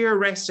 these are your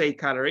rest day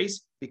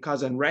calories,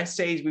 because on rest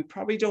days, we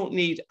probably don't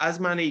need as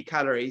many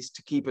calories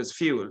to keep us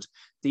fueled.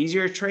 These are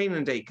your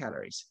training day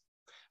calories.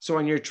 So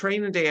on your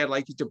training day, I'd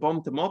like you to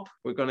bump them up.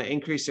 We're going to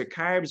increase your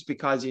carbs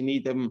because you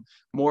need them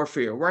more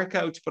for your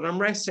workouts. But on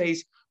rest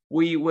days,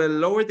 we will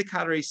lower the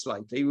calories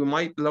slightly. We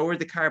might lower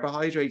the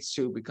carbohydrates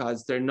too,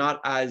 because they're not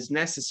as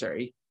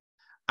necessary.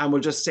 And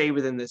we'll just stay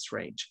within this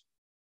range.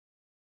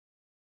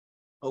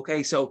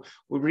 Okay, so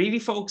we're really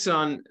focusing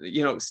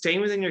on,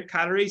 staying within your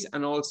calories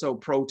and also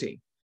protein.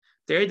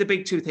 They're the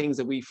big two things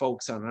that we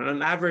focus on. And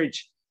on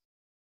average,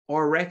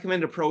 our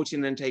recommended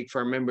protein intake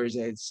for our members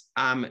is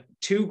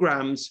 2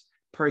 grams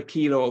per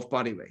kilo of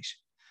body weight.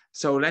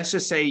 So let's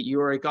just say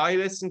you're a guy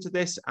listening to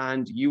this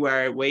and you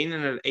are weighing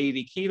in at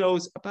 80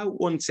 kilos, about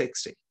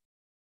 160.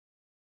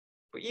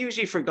 But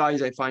usually for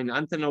guys, I find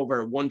anything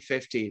over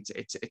 150,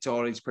 it's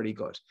always pretty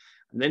good.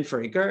 And then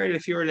for a girl,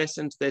 if you're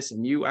listening to this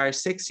and you are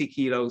 60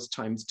 kilos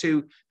times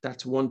 2,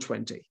 that's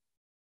 120.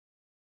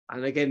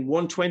 And again,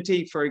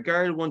 120 for a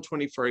girl,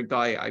 120 for a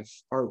guy,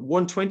 or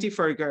 120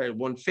 for a girl,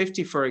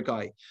 150 for a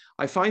guy.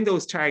 I find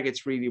those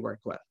targets really work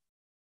well.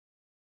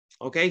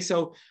 Okay,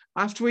 so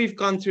after we've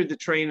gone through the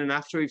training,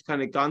 after we've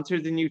kind of gone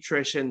through the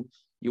nutrition,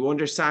 you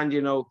understand,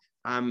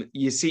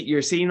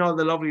 you're seeing all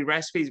the lovely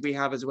recipes we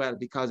have as well,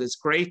 because it's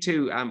great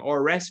to,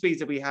 or recipes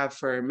that we have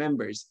for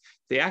members.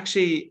 They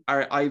actually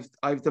are,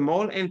 I've them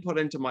all input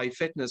into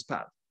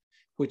MyFitnessPal,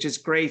 which is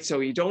great.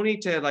 So you don't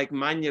need to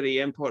manually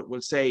input,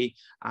 we'll say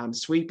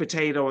sweet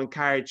potato and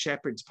carrot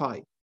shepherd's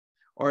pie,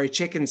 or a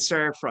chicken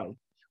stir fry,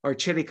 or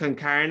chili con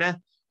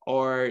carne,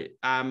 or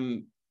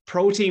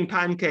protein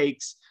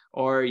pancakes,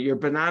 or your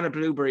banana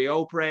blueberry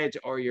oat bread,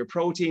 or your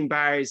protein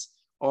bars,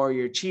 or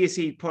your chia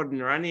seed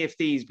pudding, or any of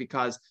these,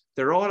 because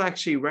they're all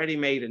actually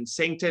ready-made and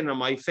synced in on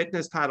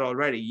MyFitnessPal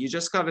already. You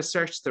just got to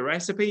search the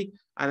recipe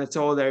and it's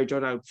all there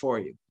done out for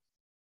you.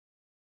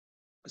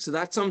 So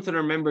that's something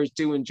our members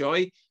do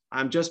enjoy.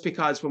 Just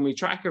because when we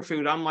track our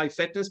food on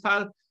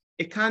MyFitnessPal,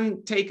 it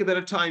can take a bit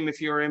of time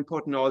if you're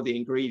inputting all the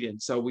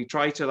ingredients. So we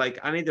try to,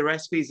 any of the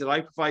recipes that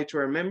I provide to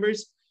our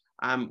members,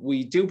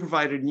 we do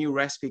provide a new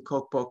recipe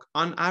cookbook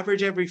on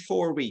average every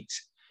 4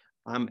 weeks.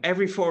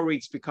 every 4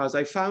 weeks, because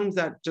I found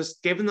that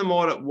just giving them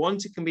all at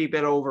once, it can be a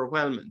bit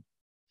overwhelming.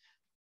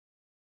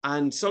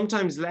 And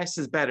sometimes less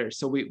is better.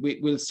 So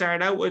we'll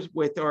start out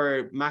with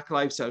our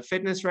McLifestyle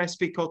fitness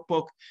recipe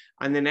cookbook,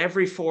 and then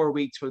every 4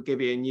 weeks we'll give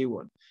you a new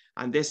one.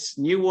 And this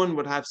new one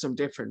would have some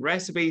different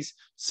recipes.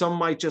 Some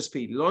might just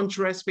be lunch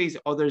recipes,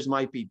 others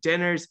might be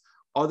dinners,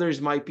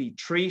 others might be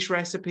treat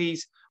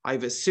recipes. I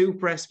have a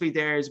soup recipe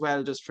there as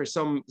well, just for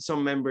some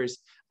members.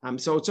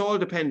 So it's all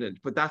dependent,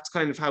 but that's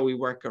kind of how we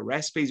work our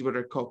recipes with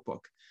our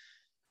cookbook.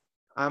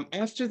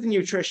 After the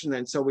nutrition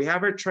then, so we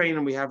have our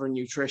training, we have our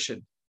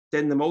nutrition.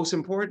 Then the most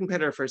important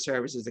pillar for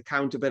service is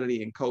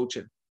accountability and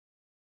coaching.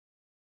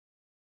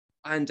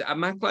 And at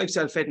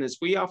McLifestyle Fitness,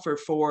 we offer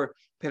 4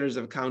 pillars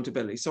of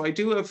accountability. So I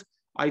do have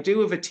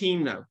a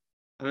team now,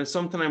 and it's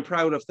something I'm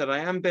proud of, that I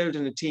am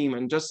building a team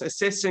and just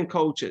assistant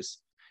coaches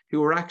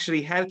who are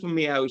actually helping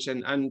me out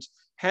and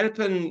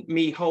helping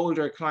me hold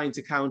our clients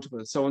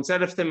accountable. So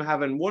instead of them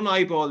having one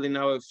eyeball, they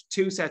now have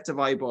 2 sets of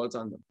eyeballs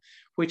on them,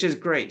 which is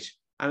great.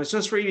 And it's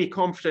just really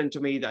comforting to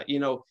me that,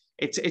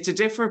 it's a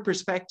different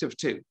perspective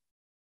too.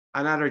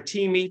 And at our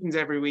team meetings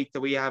every week that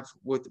we have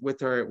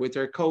with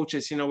our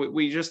coaches,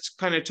 we just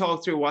kind of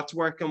talk through what's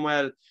working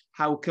well,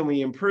 how can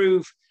we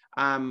improve,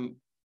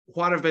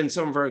 what have been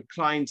some of our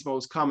clients'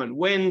 most common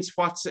wins,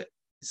 what's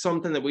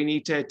something that we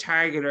need to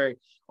target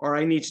or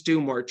I need to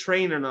do more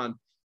training on.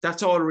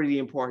 That's all really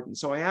important.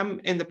 So I am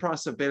in the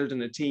process of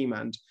building a team,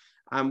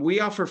 and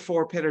we offer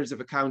 4 pillars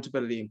of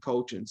accountability and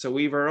coaching. So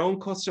we have our own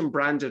custom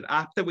branded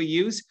app that we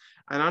use,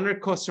 and on our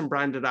custom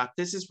branded app,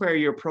 this is where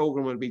your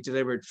program will be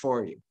delivered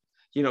for you.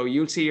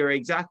 You'll see your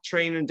exact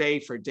training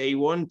day for day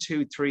 1,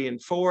 2, 3,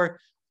 and 4,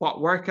 what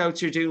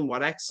workouts you're doing,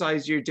 what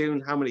exercise you're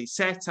doing, how many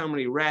sets, how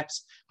many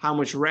reps, how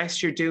much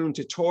rest you're doing,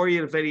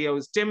 tutorial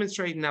videos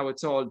demonstrating how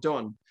it's all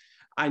done.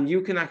 And you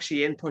can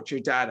actually input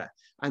your data.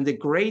 And the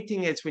great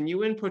thing is, when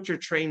you input your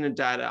training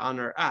data on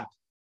our app,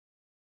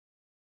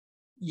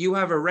 you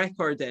have a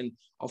record then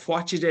of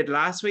what you did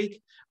last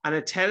week, and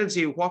it tells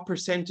you what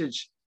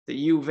percentage that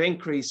you've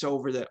increased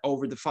over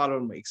the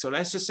following week. So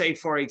let's just say,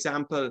 for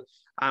example,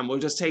 we'll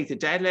just take the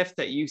deadlift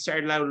that you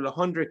started out at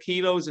 100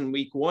 kilos in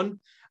week 1,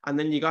 and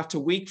then you got to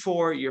week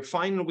 4, your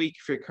final week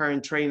of your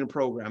current training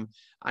program,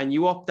 and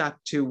you up that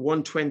to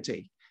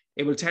 120.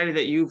 It will tell you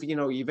that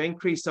you've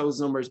increased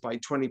those numbers by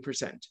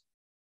 20%,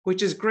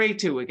 which is great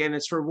too. Again,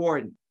 it's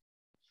rewarding.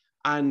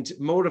 And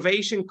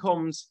motivation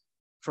comes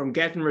from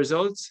getting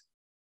results,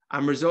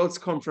 and results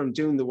come from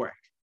doing the work.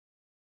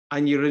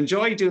 And you'll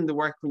enjoy doing the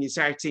work when you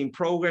start seeing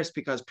progress,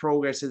 because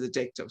progress is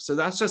addictive. So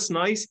that's just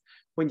nice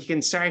when you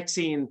can start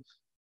seeing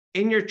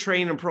in your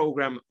training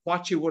program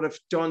what you would have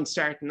done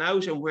starting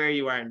out and where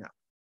you are now.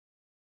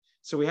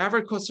 So we have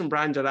our custom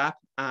branded app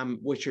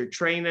with your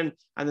training.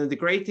 And then the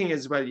great thing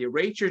is, well, you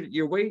rate your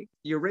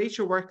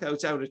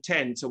workouts out of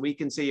 10. So we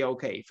can see,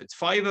 okay, if it's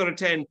 5 out of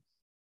 10,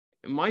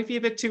 it might be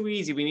a bit too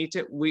easy.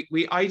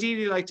 We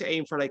ideally like to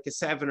aim for like a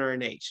 7 or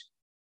an 8.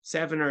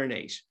 7 or an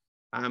 8.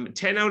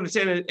 10 out of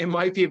 10, it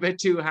might be a bit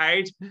too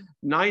hard.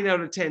 9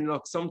 out of 10,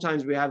 look,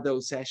 sometimes we have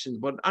those sessions,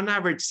 but on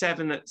average,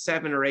 7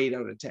 or 8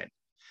 out of 10.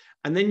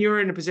 And then you're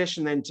in a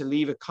position then to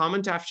leave a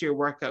comment after your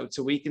workout,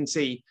 so we can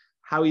see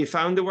how you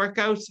found the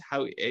workout,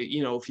 how,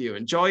 if you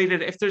enjoyed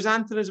it, if there's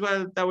anything as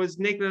well that was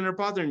niggling or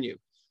bothering you,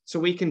 so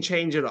we can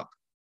change it up.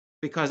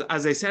 Because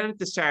as I said at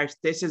the start,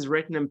 this is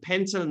written in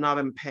pencil, not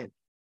in pen.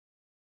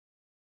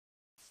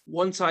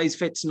 One size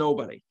fits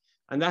nobody.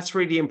 And that's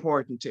really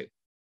important too.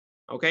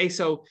 Okay,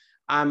 so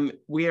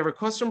we have a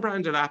custom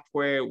branded app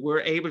where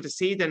we're able to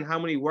see then how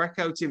many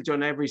workouts you've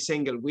done every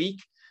single week.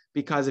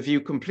 Because if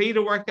you complete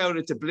a workout,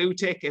 it's a blue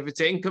tick. If it's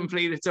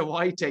incomplete, it's a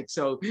white tick.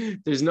 So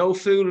there's no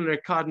fooling or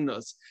codding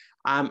us.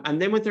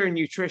 And then with our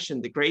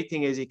nutrition, the great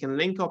thing is you can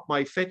link up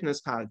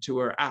MyFitnessPal to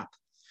our app.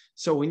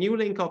 So when you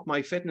link up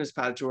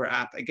MyFitnessPal to our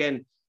app,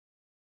 again,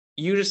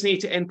 you just need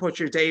to input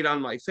your data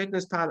on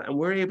MyFitnessPal, and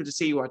we're able to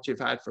see what you've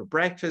had for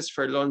breakfast,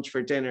 for lunch,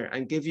 for dinner,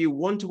 and give you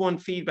one-to-one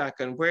feedback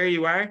on where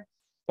you are,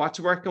 what's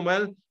working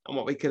well, and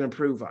what we can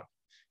improve on.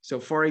 So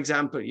for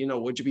example,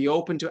 would you be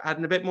open to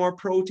adding a bit more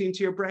protein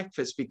to your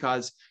breakfast?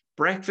 Because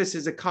breakfast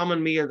is a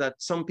common meal that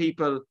some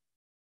people,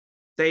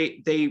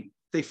 they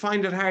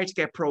find it hard to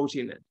get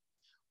protein in.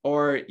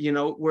 Or,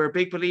 we're a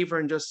big believer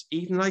in just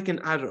eating like an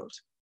adult.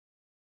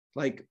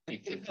 Like,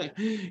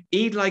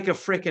 eat like a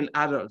freaking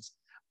adult.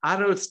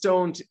 Adults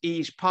don't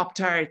eat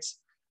Pop-Tarts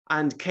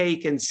and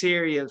cake and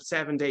cereal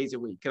 7 days a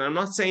week. And I'm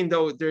not saying,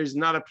 though, there's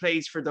not a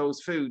place for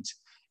those foods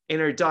in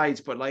our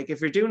diets, but like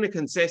if you're doing it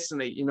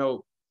consistently,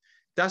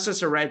 that's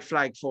just a red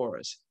flag for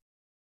us.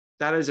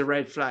 That is a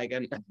red flag.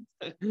 And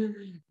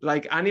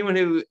like any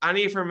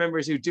of our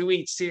members who do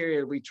eat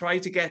cereal, we try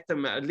to get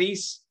them at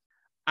least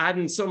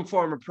adding some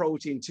form of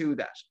protein to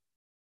that.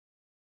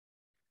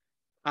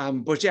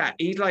 But yeah,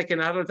 eat like an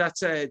adult.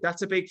 That's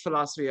a big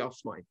philosophy of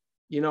mine.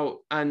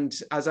 And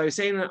as I was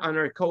saying on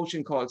our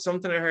coaching call,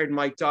 something I heard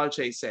Mike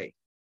Dolce say,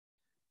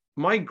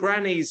 my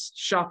granny's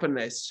shopping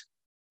list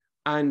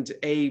and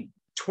a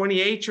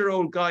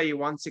 28-year-old guy who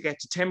wants to get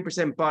to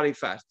 10% body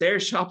fat, their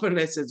shopping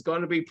list is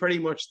going to be pretty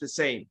much the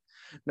same.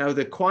 Now,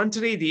 the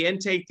quantity, the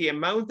intake, the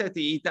amount that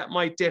they eat, that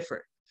might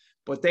differ,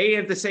 but they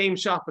have the same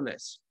shopping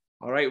list.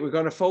 All right, we're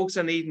going to focus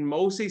on eating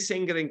mostly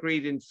single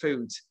ingredient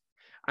foods.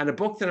 And a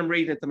book that I'm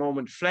reading at the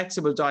moment,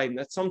 Flexible Dieting,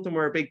 that's something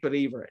we're a big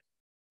believer in.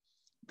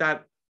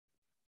 That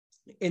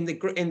in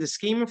the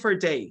scheme of our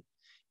day,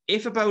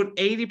 if about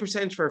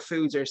 80% of our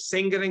foods are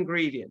single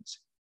ingredient,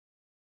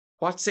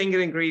 what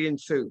single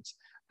ingredient foods?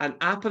 An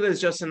apple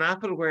is just an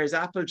apple, whereas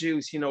apple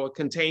juice, it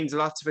contains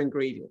lots of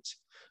ingredients.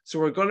 So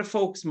we're going to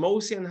focus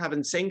mostly on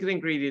having single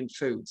ingredient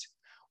foods.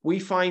 We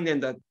find then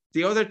that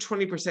the other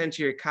 20% of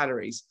your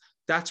calories,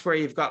 that's where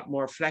you've got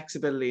more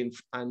flexibility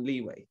and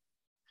leeway.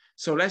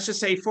 So let's just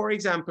say, for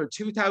example,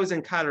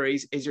 2,000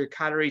 calories is your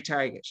calorie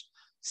target.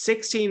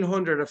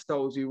 1,600 of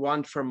those we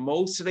want from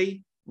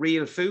mostly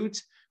real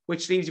foods,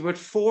 which leaves you with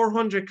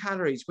 400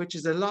 calories, which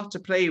is a lot to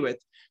play with,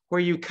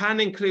 where you can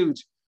include,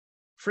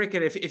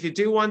 if you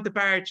do want the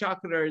bar of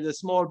chocolate or the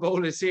small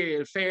bowl of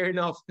cereal, fair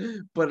enough,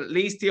 but at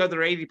least the other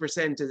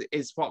 80%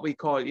 is what we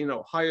call,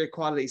 higher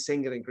quality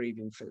single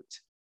ingredient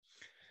foods.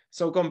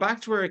 So going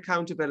back to our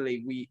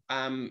accountability, we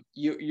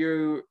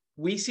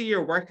see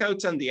your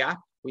workouts on the app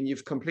when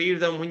you've completed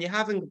them, when you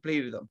haven't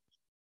completed them.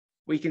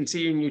 We can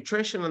see your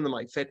nutrition on the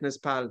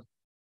MyFitnessPal.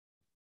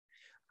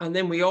 And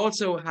then we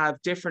also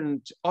have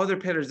different other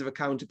pillars of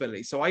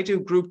accountability. So I do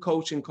group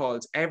coaching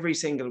calls every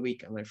single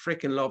week, and I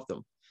freaking love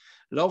them.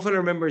 Love when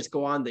our members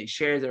go on, they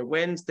share their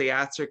wins, they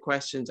ask their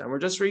questions, and we're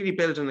just really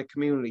building a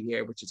community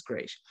here, which is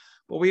great.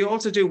 But we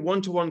also do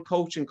one-to-one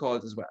coaching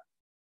calls as well,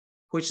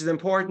 which is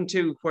important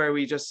too, where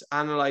we just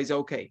analyze,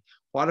 okay,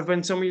 what have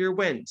been some of your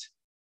wins?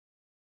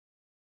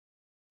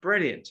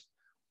 Brilliant.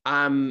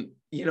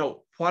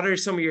 What are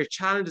some of your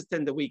challenges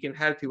then that we can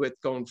help you with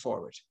going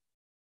forward?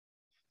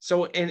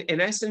 So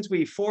in essence, we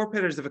have 4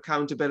 pillars of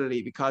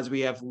accountability, because we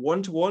have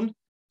one-to-one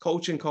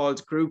coaching calls,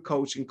 group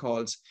coaching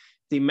calls,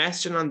 the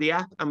messaging on the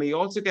app, and we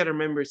also get our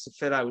members to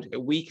fill out a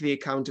weekly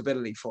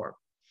accountability form,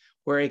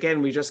 where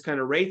again, we just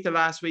kind of rate the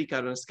last week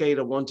on a scale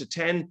of 1 to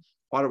 10.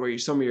 What were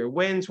some of your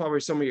wins? What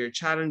were some of your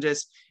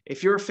challenges?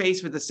 If you're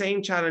faced with the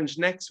same challenge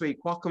next week,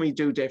 what can we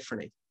do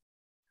differently?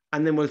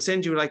 And then we'll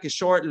send you like a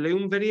short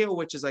Loom video,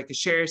 which is like a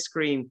share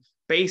screen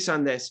based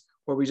on this,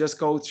 where we just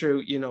go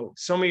through,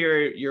 some of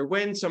your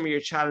wins, some of your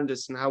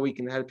challenges, and how we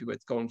can help you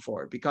with going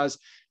forward. Because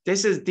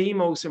this is the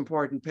most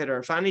important pillar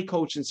of any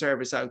coaching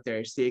service out there,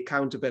 is the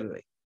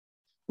accountability.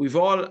 We've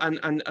all,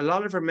 and a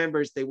lot of our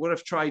members, they would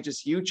have tried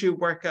just YouTube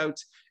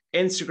workouts,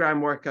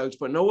 Instagram workouts,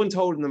 but no one's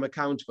holding them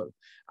accountable.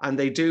 And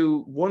they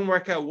do one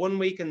workout one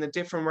week and the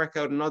different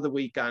workout another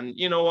week. And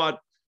you know what?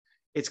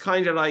 It's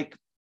kind of like,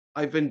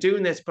 I've been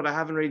doing this, but I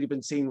haven't really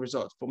been seeing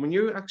results. But when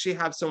you actually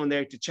have someone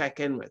there to check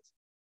in with,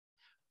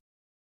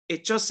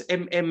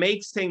 it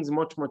makes things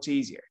much, much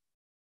easier,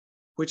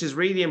 which is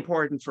really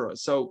important for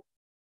us. So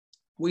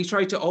we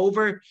try to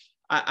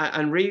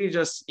and really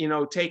just,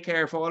 take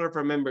care of all of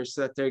our members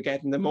so that they're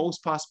getting the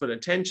most possible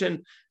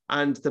attention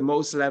and the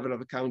most level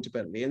of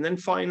accountability. And then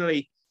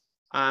finally,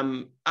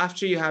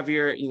 after you have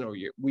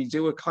we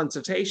do a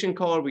consultation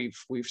call.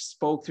 We've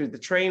spoke through the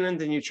training,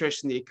 the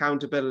nutrition, the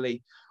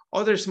accountability.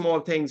 Other small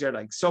things are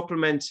like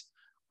supplements.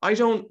 I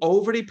don't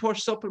overly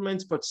push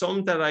supplements, but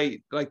some that I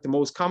like, the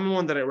most common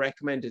one that I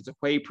recommend is a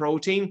whey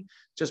protein,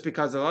 just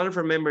because a lot of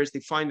our members, they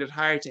find it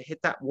hard to hit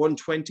that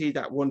 120,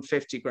 that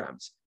 150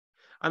 grams.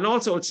 And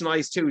also it's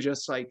nice too,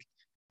 just like,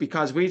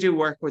 because we do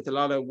work with a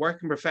lot of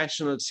working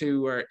professionals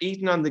who are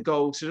eating on the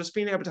go. So just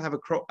being able to have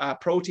a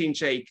protein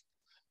shake,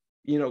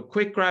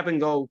 quick grab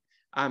and go,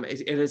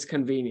 it is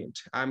convenient.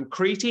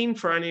 Creatine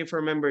for any of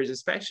our members,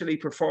 especially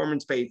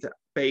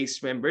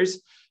performance-based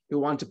members who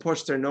want to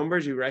push their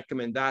numbers, we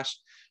recommend that.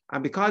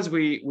 And because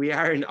we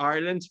are in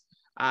Ireland,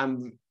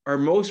 or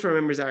most of our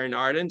members are in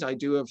Ireland, I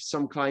do have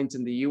some clients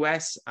in the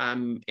US,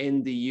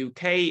 in the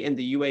UK, in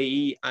the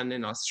UAE, and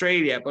in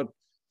Australia. But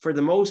for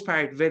the most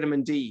part,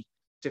 vitamin D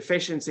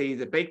deficiency,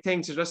 the big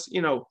thing to just,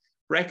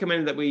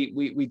 recommend that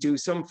we do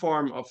some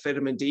form of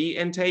vitamin D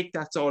intake.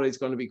 That's always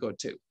going to be good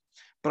too.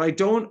 But I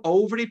don't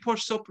overly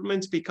push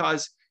supplements,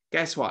 because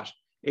guess what?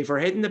 If we're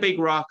hitting the big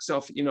rocks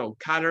of,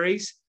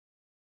 calories,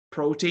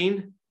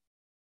 protein,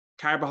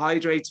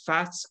 carbohydrates,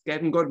 fats,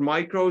 getting good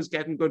micros,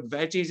 getting good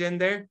veggies in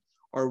there,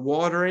 or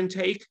water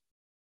intake,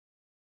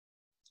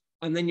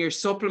 and then you're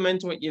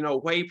supplementing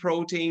with, whey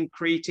protein,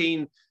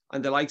 creatine,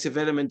 and the likes of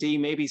vitamin D,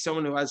 maybe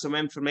someone who has some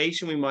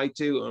inflammation, we might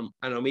do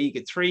an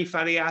omega-3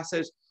 fatty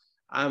acid.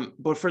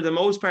 But for the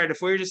most part,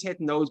 if we're just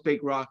hitting those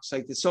big rocks,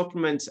 like, the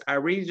supplements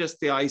are really just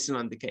the icing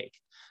on the cake.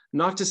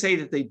 Not to say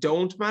that they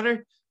don't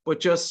matter, but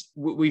just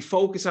we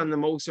focus on the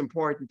most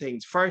important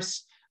things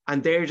first,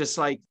 and they're just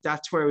like,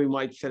 that's where we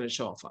might finish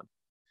off on.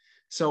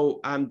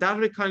 So that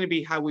would kind of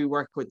be how we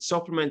work with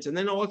supplements, and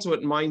then also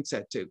with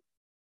mindset too.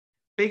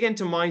 Big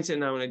into mindset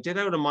now, and I did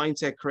out a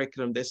mindset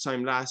curriculum this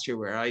time last year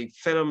where I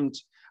filmed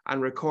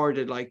and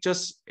recorded,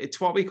 it's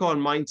what we call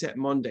Mindset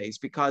Mondays,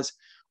 because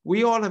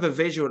we all have a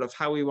visual of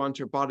how we want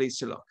our bodies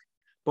to look,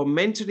 but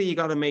mentally you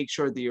got to make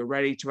sure that you're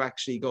ready to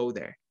actually go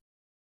there.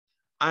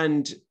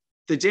 And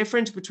the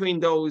difference between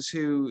those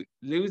who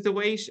lose the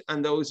weight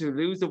and those who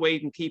lose the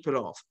weight and keep it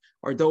off,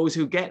 or those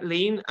who get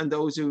lean and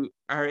those who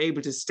are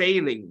able to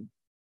stay lean,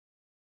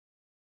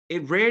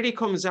 it rarely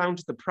comes down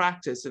to the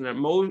practice, and it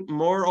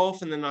more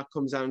often than not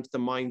comes down to the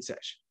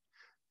mindset.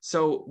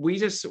 So we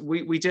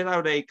did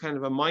out a kind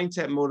of a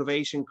mindset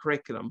motivation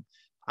curriculum,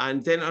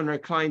 and then on our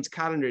clients'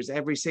 calendars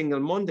every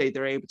single Monday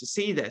they're able to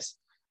see this,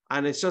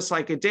 and it's just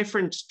like a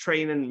different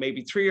training,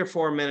 maybe 3 or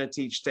 4 minutes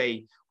each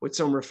day with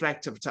some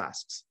reflective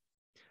tasks.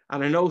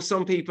 And I know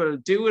some people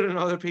do it and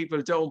other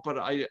people don't, but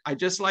I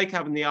just like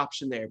having the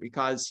option there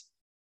because,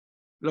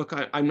 look,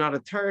 I'm not a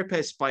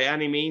therapist by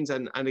any means.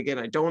 And again,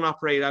 I don't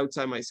operate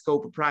outside my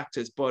scope of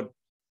practice, but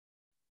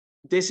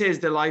this is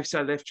the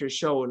Lifestyle Lifters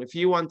show. And if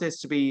you want this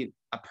to be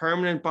a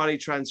permanent body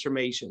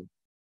transformation,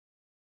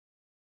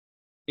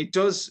 it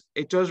does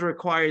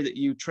require that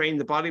you train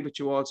the body, but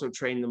you also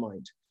train the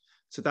mind.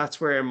 So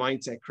that's where a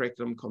mindset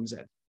curriculum comes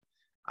in.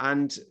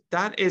 And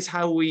that is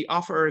how we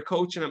offer our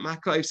coaching at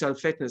McLifestyle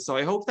Fitness. So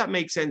I hope that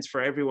makes sense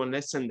for everyone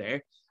listening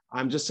there.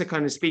 Just to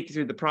kind of speak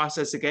through the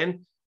process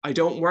again, I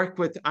don't work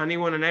with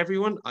anyone and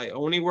everyone. I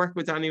only work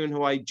with anyone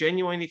who I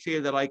genuinely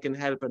feel that I can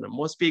help, and it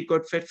must be a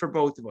good fit for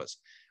both of us.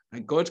 A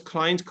good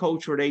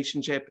client-coach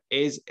relationship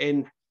is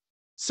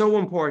so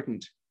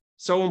important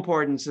so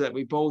that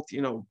we both,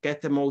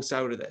 get the most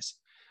out of this.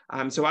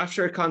 So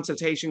after a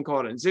consultation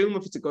call on Zoom,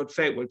 if it's a good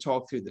fit, we'll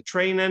talk through the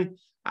training.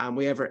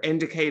 We have our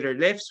indicator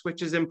lifts,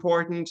 which is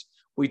important.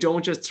 We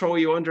don't just throw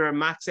you under a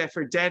max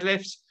effort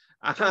deadlift.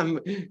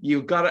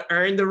 You've got to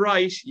earn the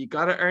right. You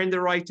got to earn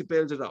the right to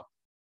build it up.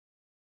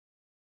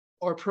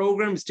 Our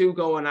programs do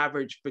go on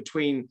average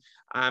between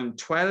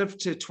 12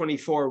 to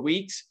 24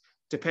 weeks,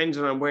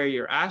 depending on where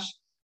you're at.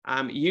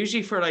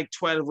 Usually for like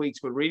 12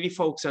 weeks, we'll really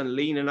focus on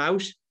leaning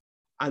out.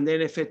 And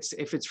then if it's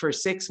for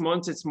 6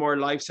 months, it's more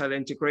lifestyle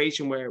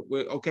integration where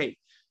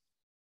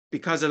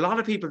because a lot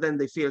of people then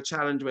they feel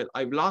challenged with,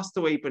 I've lost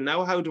the weight, but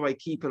now how do I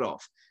keep it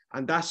off?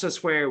 And that's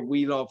just where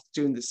we love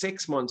doing the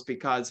 6 months,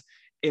 because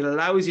it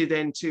allows you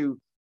then to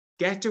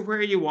get to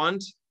where you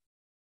want.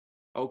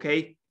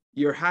 Okay,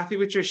 you're happy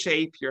with your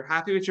shape, you're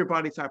happy with your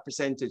body fat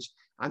percentage,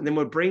 and then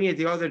we'll bring you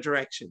the other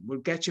direction. We'll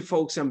get you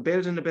focused on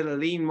building a bit of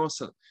lean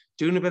muscle,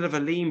 doing a bit of a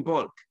lean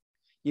bulk,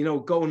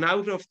 going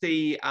out of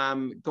the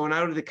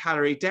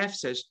calorie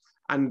deficit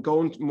and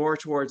going more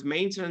towards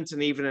maintenance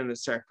and even in a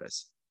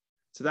surplus.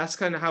 So that's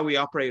kind of how we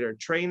operate our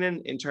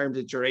training in terms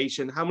of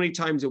duration. How many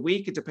times a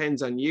week, it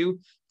depends on you,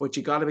 but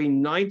you got to be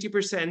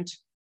 90%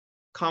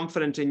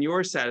 confident in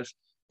yourself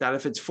that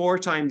if it's 4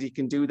 times, you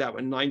can do that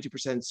with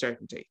 90%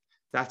 certainty.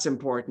 That's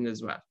important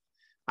as well.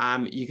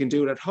 You can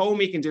do it at home,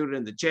 you can do it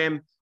in the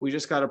gym. We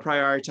just got to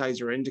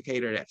prioritize our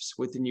indicator lifts.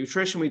 With the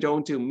nutrition, we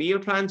don't do meal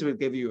plans. We'll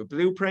give you a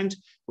blueprint.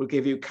 We'll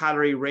give you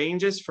calorie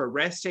ranges for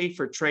rest day,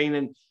 for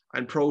training,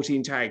 and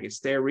protein targets.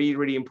 They're really,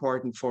 really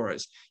important for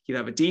us. You'll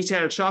have a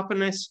detailed shopping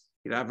list.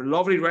 You'll have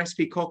lovely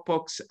recipe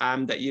cookbooks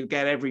that you'll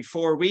get every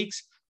 4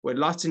 weeks with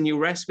lots of new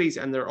recipes,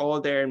 and they're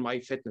all there in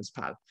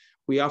MyFitnessPal.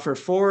 We offer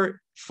four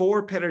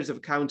pillars of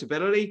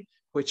accountability,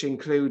 which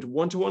include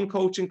one-to-one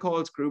coaching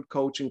calls, group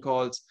coaching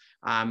calls,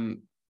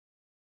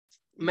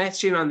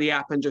 messaging on the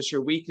app, and just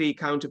your weekly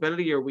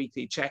accountability, your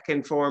weekly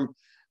check-in form.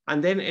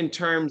 And then and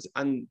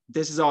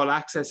this is all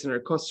accessed in our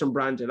custom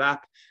branded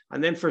app.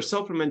 And then for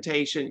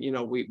supplementation,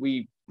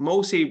 we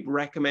mostly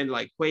recommend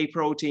like whey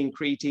protein,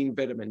 creatine,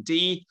 vitamin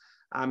D,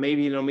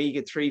 maybe an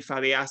omega-3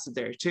 fatty acid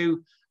there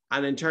too.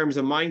 And in terms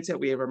of mindset,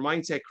 we have our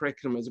mindset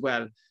curriculum as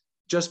well,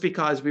 just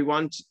because we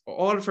want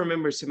all of our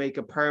members to make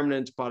a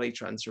permanent body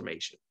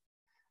transformation.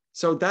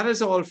 So that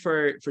is all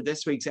for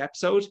this week's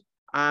episode.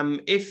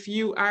 If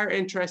you are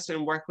interested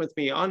in working with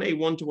me on a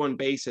one-to-one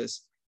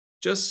basis,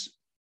 just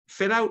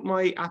fill out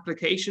my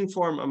application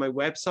form on my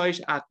website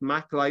at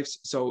McLifestyle,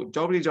 so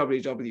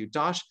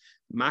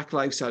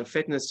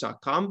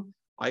www.McLifestyleFitness.com.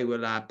 I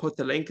will put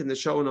the link in the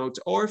show notes,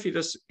 or if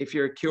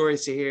you're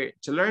curious to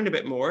learn a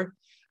bit more,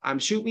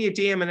 shoot me a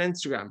DM on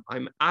Instagram.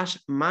 I'm at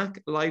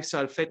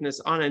McLifestyle Fitness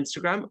on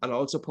Instagram. I'll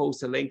also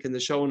post a link in the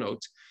show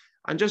notes.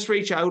 And just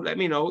reach out, let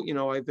me know.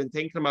 I've been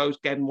thinking about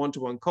getting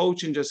one-to-one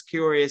coaching, just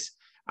curious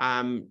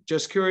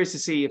to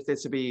see if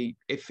this would be,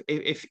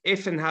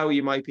 if and how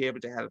you might be able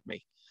to help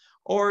me.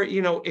 Or,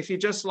 if you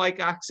just like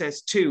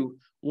access to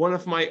one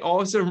of my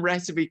awesome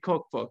recipe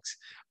cookbooks,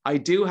 I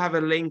do have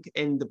a link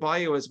in the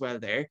bio as well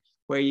there,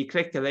 where you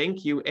click the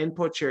link, you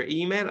input your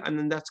email, and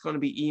then that's going to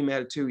be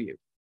emailed to you.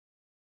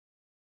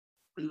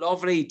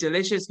 Lovely,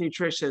 delicious,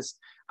 nutritious,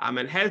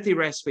 and healthy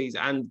recipes.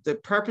 And the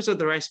purpose of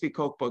the recipe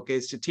cookbook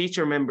is to teach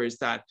your members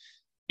that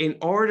in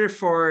order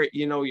for,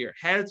 your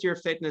health, your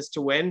fitness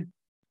to win,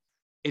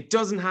 it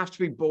doesn't have to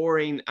be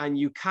boring, and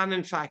you can,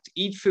 in fact,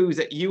 eat foods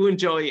that you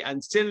enjoy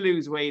and still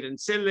lose weight and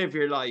still live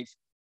your life.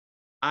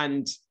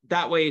 And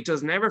that way it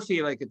doesn't ever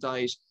feel like a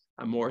diet,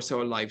 and more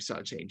so a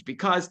lifestyle change,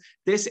 because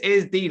this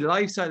is the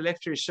Lifestyle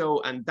Lifters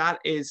show, and that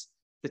is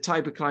the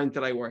type of client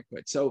that I work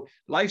with. So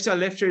Lifestyle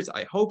Lifters,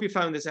 I hope you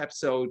found this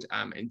episode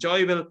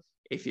enjoyable.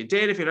 If you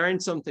did, if you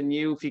learned something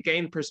new, if you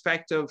gained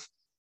perspective,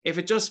 If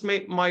it just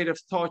might have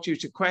taught you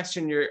to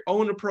question your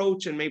own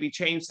approach and maybe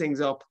change things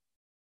up,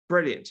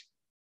 brilliant.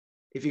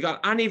 If you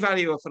got any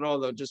value of it all,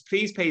 though, just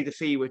please pay the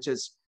fee, which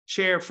is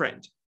share a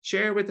friend.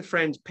 Share with a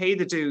friend, pay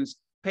the dues,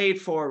 pay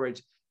it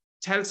forward.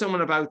 Tell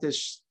someone about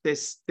this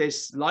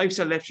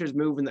lifestyle lifters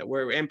movement that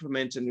we're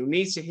implementing, who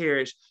needs to hear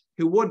it,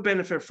 who would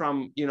benefit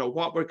from, you know,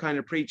 what we're kind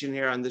of preaching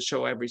here on the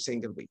show every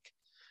single week.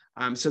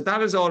 So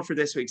that is all for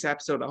this week's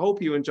episode. I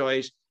hope you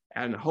enjoyed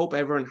and I hope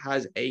everyone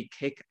has a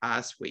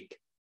kick-ass week.